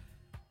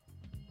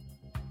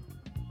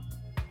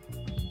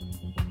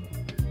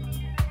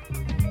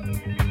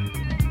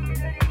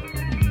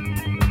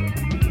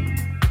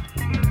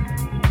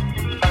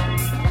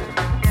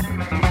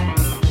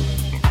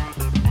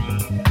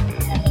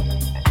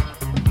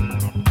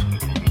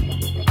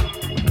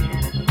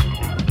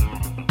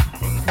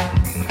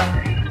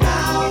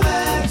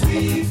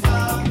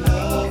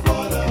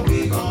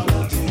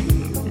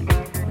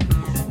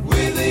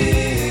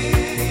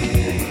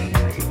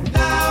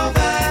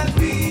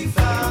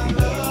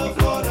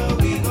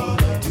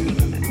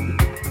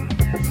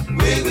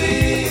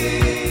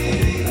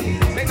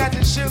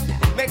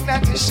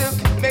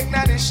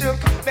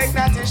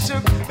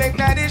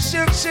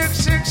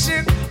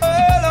 Shook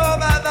all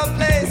over the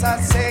place. I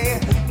say,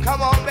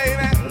 come on,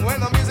 baby, when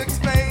the music's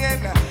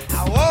playing,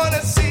 I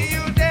wanna see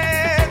you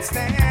dance,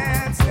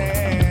 dance,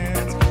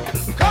 dance.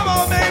 Come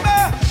on,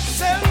 baby,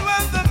 say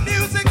when the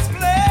music's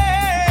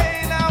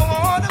playing, I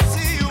wanna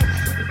see you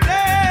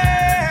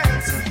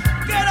dance.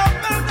 Get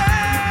up and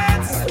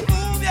dance,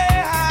 move,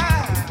 yeah.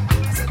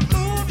 I said,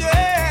 move,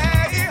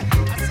 yeah.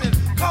 I said,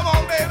 come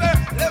on, baby,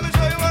 let me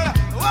show you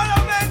what a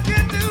man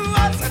can do.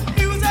 I said,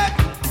 music,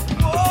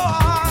 oh.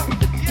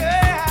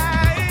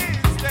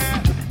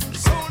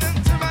 Soul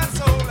into my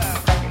soul,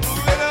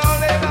 moving all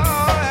day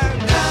long.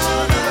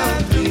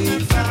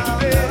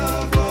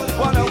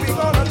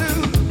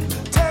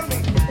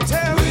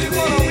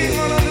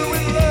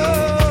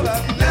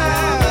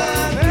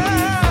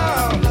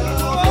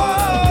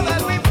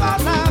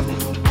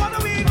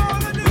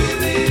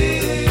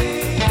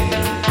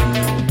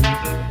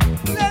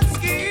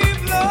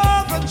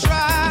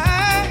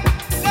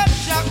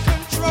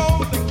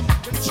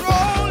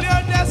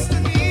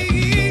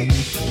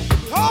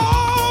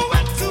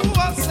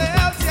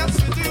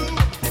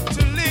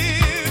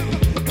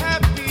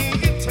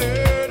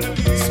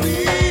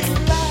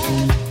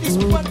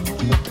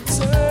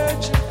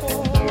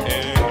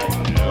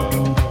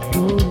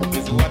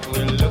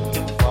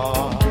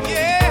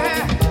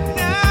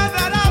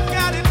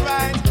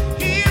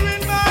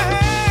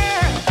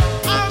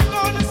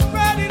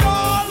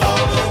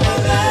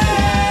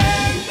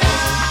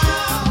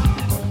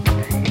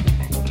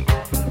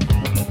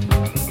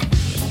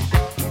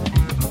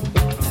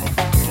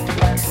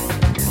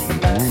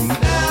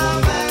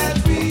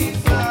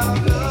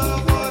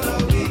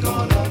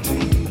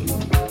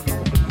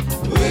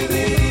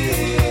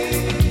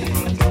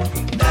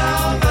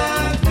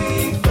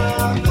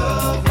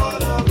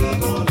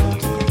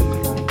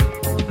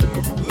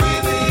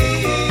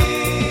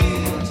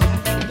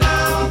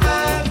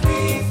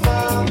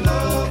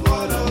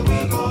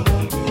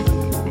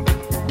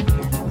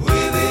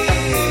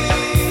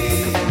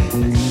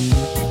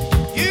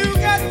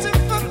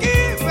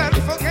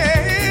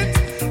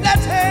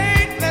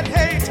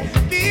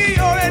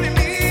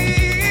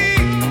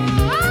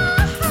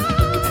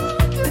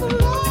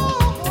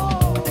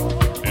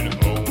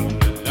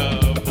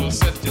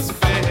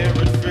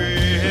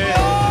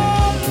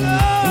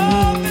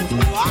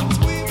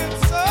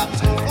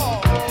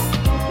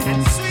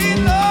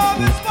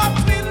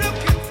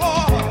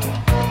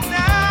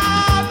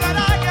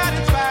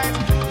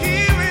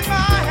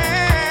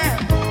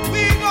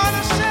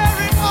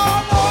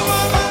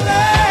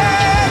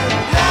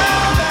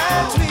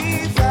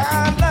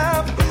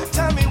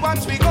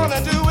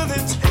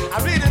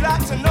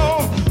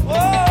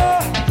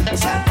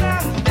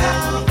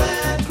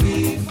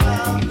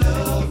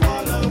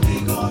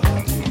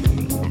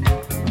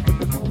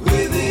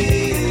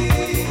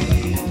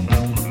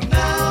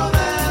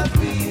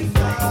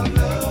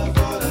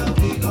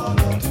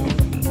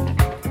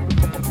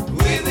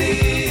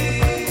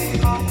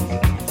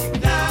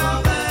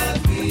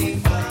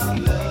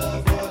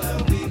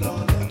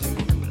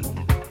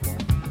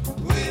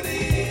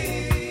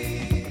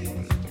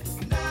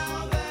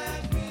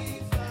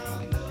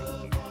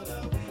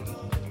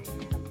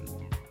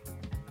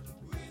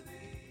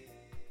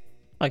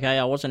 Okay,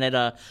 I wasn't at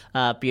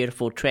a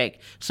beautiful track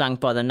sung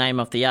by the name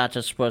of the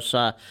artist was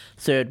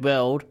Third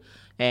World,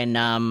 and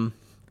the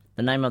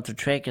name of the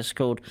track is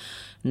called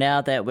 "Now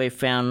That We've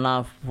Found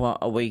Love, What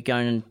Are We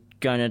Going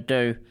to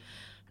Do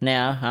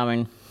Now?"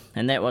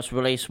 And that was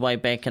released way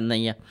back in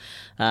the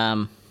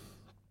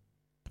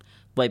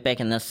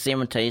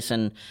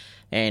 70s,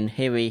 and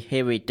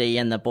Harry D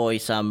and the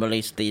boys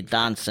released the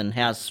Dance and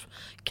House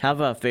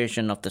cover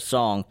version of the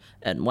song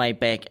way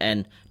back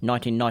in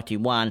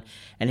 1991.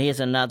 And here's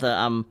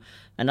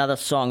another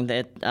song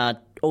that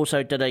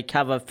also did a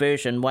cover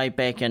version way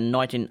back in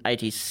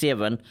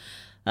 1987.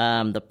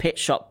 The Pet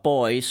Shop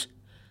Boys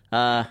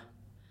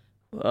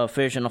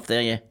version of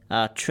the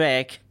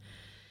track,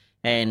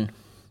 and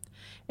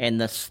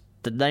the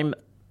name,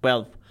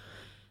 well,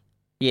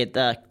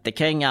 yeah, the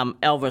King,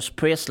 Elvis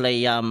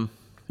Presley.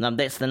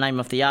 That's the name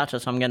of the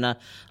artist I'm gonna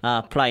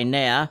play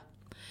now,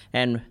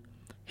 and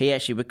he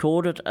actually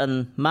recorded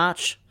in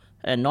March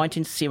in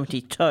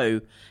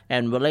 1972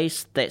 and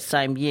released that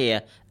same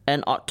year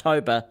in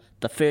October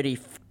the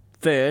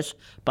 31st.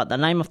 But the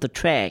name of the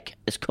track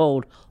is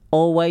called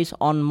 "Always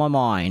on My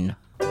Mind."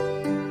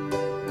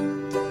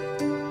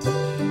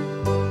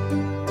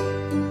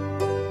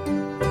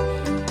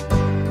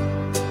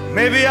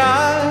 Maybe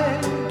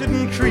I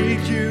didn't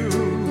treat you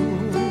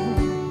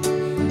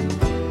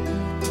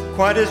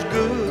quite as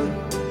good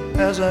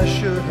as I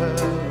should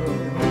have.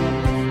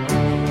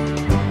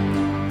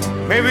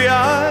 Maybe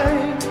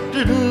I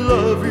didn't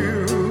love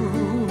you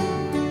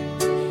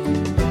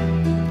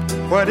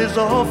quite as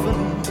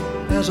often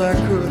as I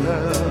could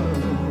have.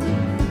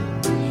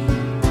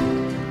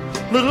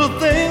 Little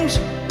things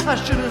I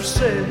should have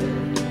said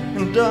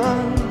and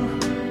done,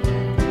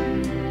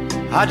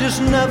 I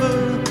just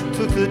never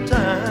took the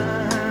time.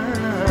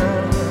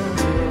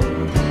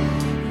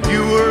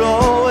 You were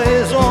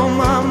always on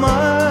my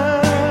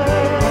mind.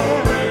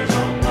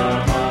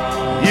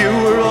 You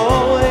were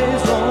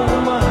always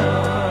on my mind.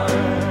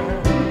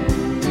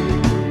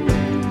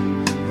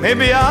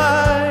 Maybe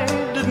I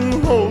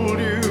didn't hold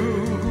you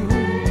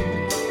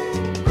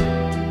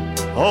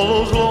all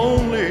those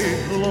lonely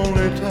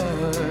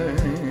times,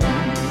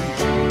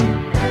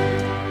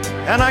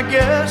 and I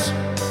guess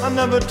I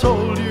never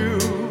told you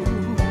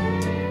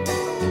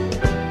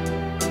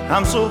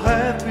I'm so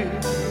happy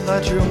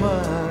that you're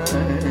mine.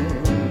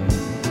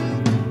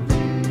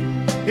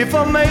 If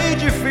I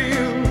made you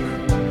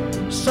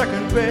feel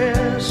second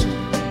best,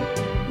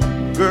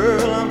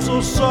 girl, I'm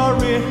so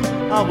sorry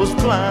I was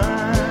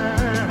blind.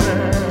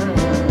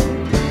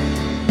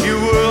 You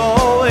were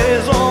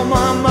always on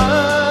my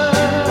mind.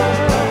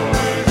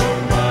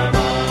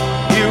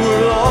 You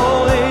were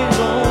always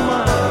on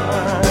my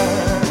mind.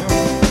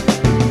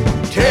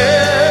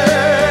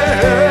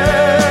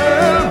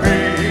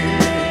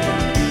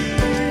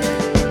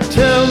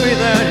 Tell me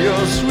that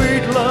your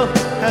sweet love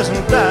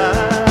hasn't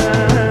died.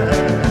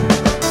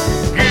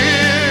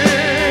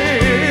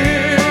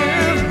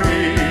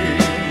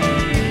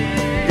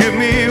 Give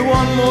me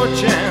one more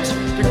chance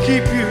to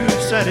keep you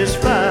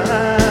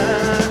satisfied.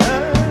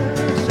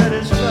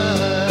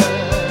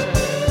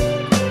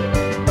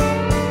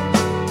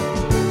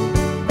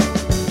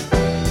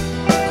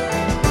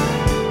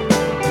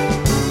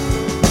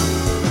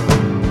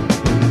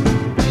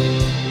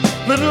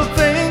 Little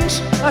things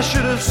I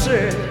should have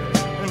said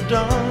and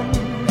done,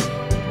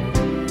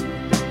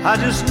 I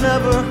just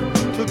never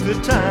took the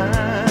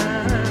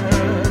time.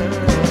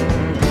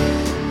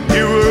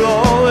 You were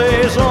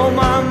always on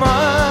my mind.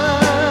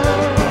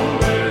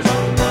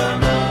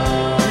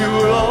 You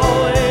were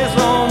always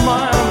on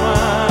my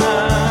mind.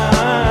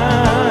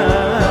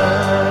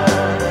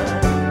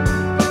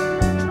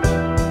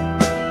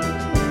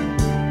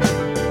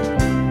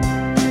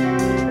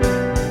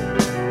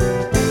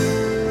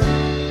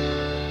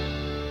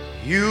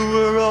 You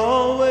were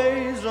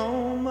always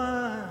on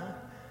my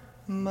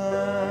mind.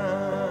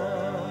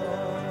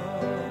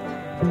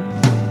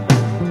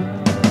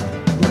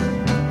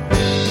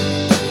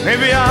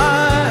 Maybe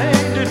I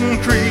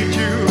didn't treat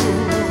you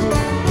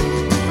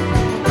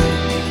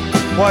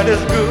quite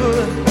as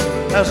good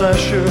as I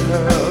should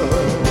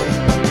have.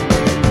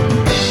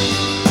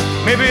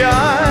 Maybe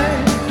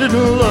I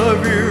didn't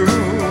love you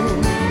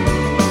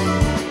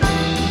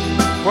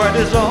quite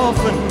as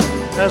often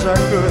as I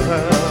could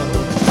have.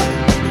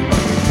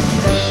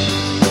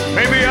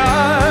 Maybe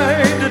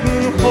I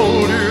didn't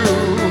hold you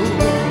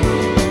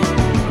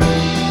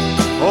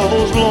all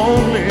those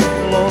lonely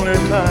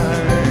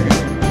times,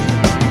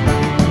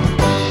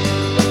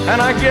 and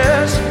I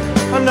guess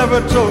I never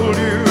told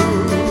you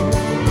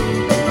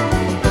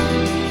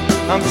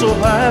I'm so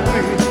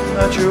happy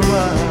that you're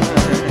mine.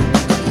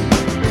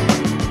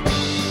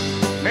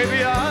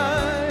 Maybe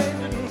I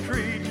didn't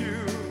treat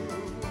you.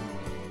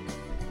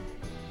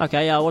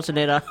 Okay, wasn't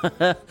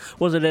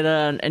it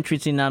an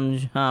interesting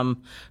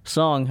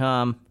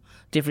song?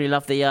 Definitely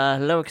love the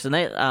lyrics in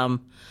that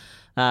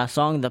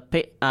song. The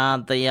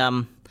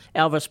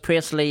Elvis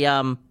Presley,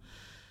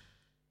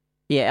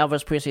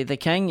 Elvis Presley, the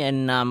King,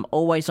 and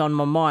 "Always on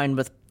My Mind"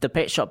 with the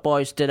Pet Shop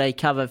Boys did a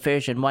cover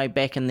version way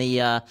back in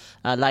the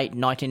late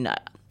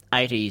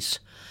 1980s.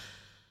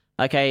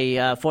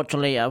 Okay,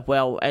 fortunately,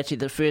 actually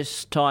the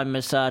first time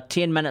is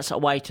 10 minutes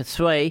away to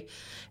 3,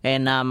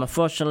 and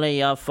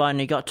unfortunately I've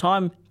only got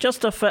time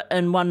just to fit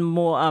in one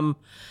more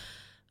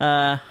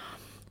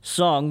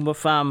song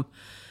with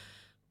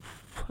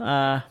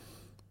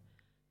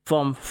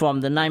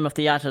from the name of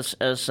the artist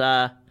is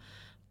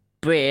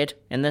Bread,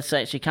 and this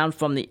actually comes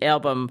from the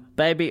album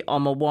Baby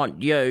I'ma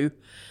Want You,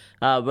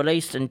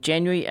 released in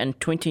January and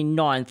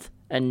 29th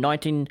in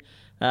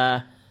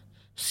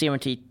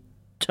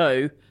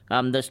 1972.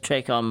 This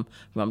track I'm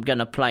going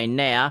to play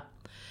now,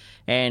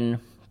 and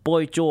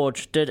Boy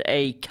George did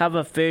a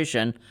cover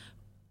version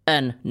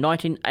in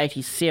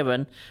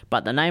 1987,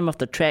 but the name of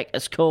the track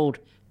is called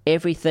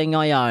Everything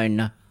I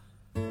Own.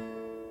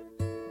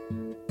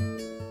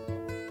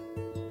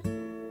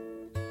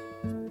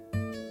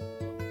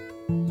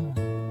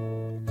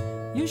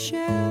 You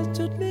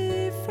sheltered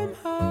me from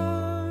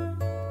harm,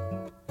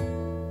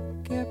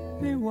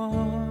 kept me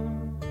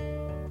warm,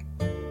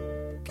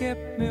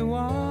 kept me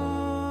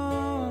warm.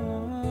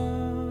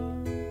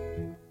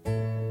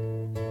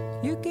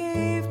 You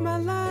gave my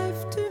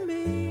life to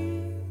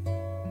me,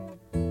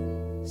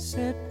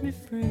 set me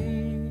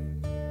free,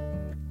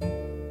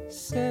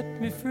 set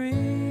me free.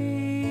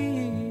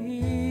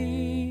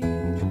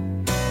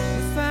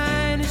 The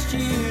finest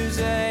years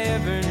I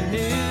ever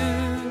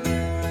knew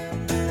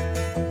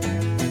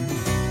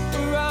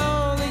were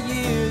all the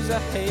years I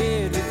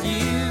had with you.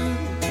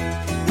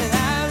 And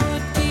I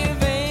would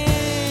give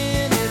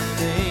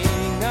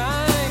anything I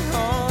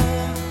own,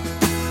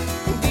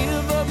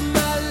 give up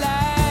my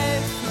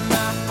life,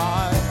 my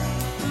heart,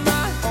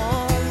 my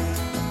home.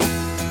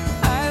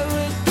 I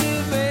would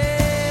give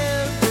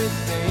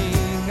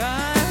everything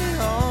I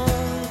own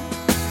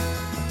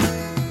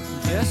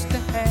just to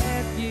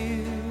have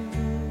you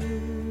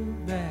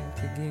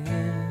back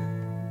again.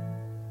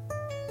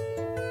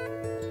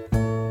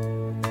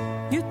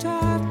 You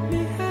taught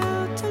me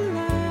how to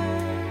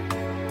laugh,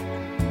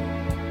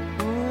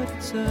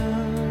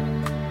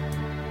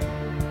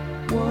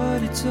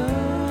 what it's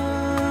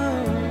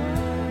up.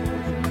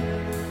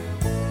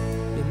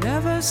 You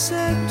never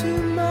said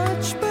too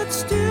much, but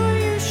still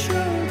you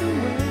showed the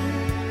way,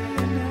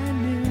 and I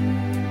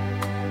knew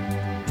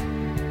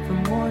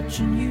from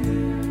watching you.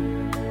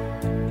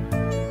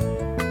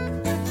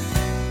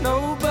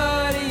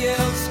 Nobody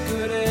else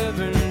could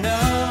ever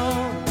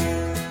know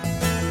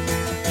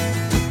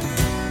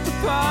the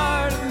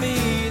part of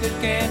me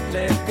that can't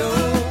let go.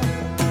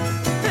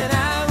 And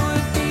I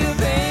would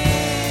give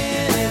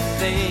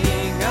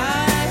anything I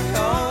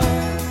own,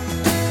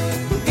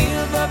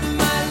 give up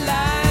my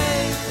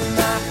life,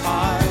 my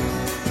heart,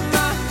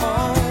 my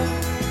home.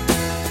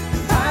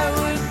 I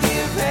would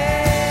give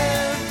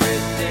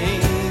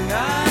everything I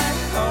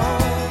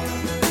own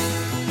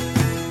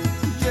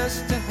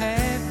just to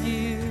have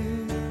you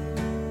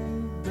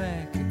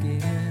back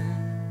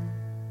again.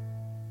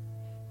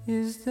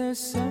 Is there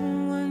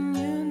someone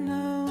you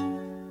know,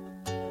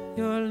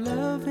 you're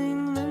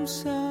loving them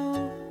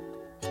so,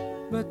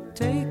 but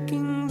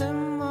taking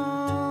them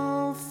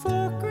all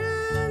for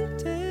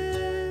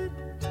granted?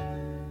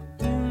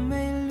 You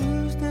may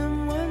lose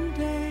them one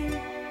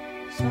day,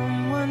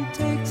 someone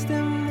takes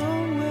them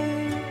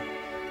away,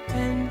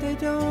 and they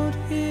don't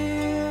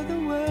hear the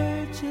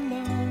words you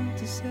long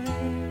to say.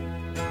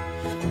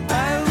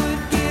 I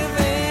would give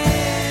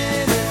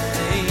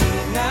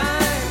anything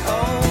I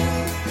own,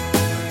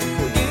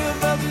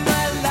 give up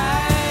my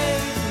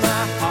life,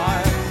 my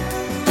heart,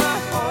 my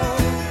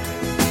home.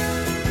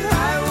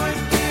 I would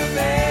give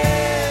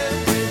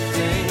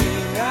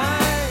everything I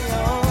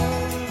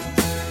own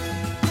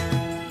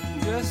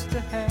just to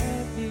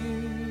have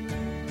you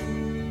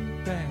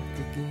back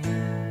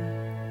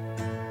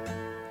again,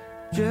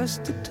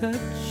 just to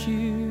touch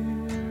you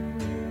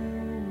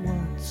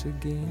once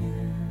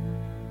again.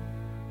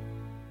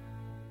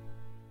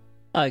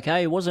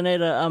 Okay, wasn't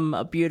it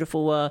a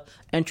beautiful,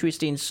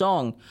 interesting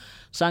song?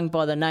 Sung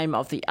by the name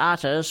of the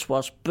artist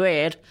was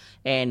Bread,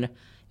 and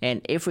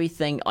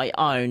Everything I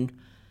Own,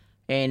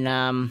 and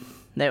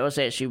that was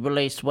actually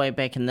released way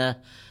back in the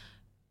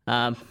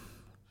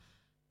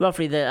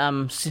roughly the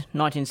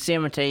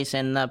 1970s,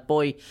 and the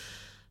Boy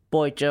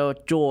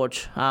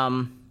George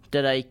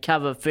did a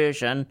cover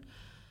version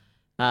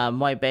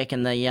way back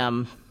in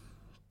the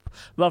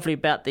roughly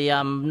about the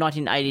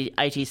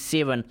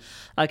 1987.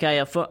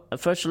 Okay,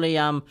 officially,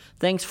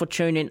 thanks for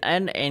tuning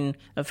in, and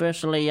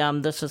officially,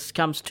 this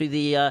comes to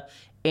the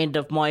end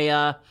of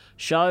my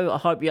show. I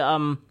hope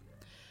the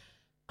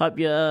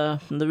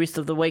rest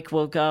of the week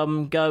will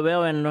go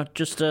well, and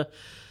just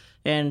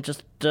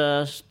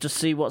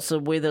see what the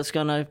weather's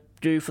gonna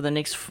do for the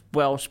next,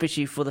 well,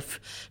 especially for the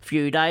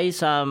few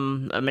days. I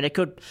mean, it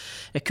could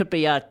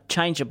be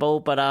changeable,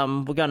 but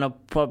we're gonna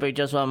probably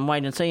just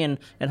wait and see, and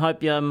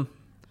hope you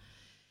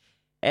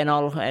and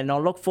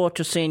I'll look forward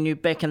to seeing you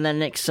back in the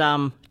next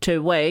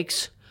 2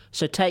 weeks.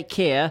 So take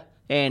care,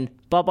 and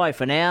bye bye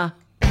for now.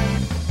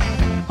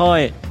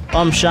 Hi.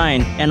 I'm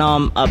Shane, and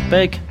I'm a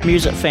big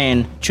music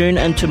fan. Tune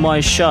into my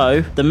show,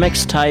 The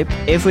Mixtape,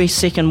 every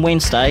second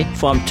Wednesday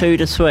from 2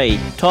 to 3.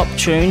 Top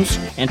tunes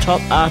and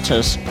top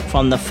artists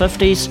from the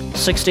 50s,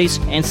 60s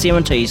and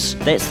 70s.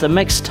 That's The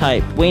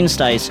Mixtape,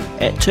 Wednesdays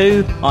at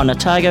 2 on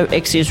Otago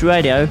Access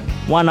Radio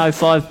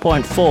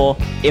 105.4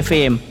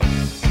 FM.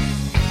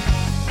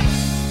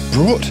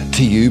 Brought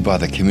to you by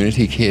the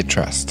Community Care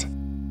Trust.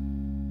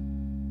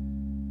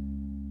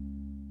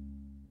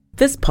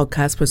 This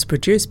podcast was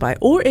produced by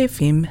OAR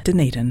FM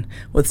Dunedin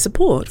with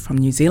support from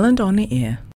New Zealand On the Air.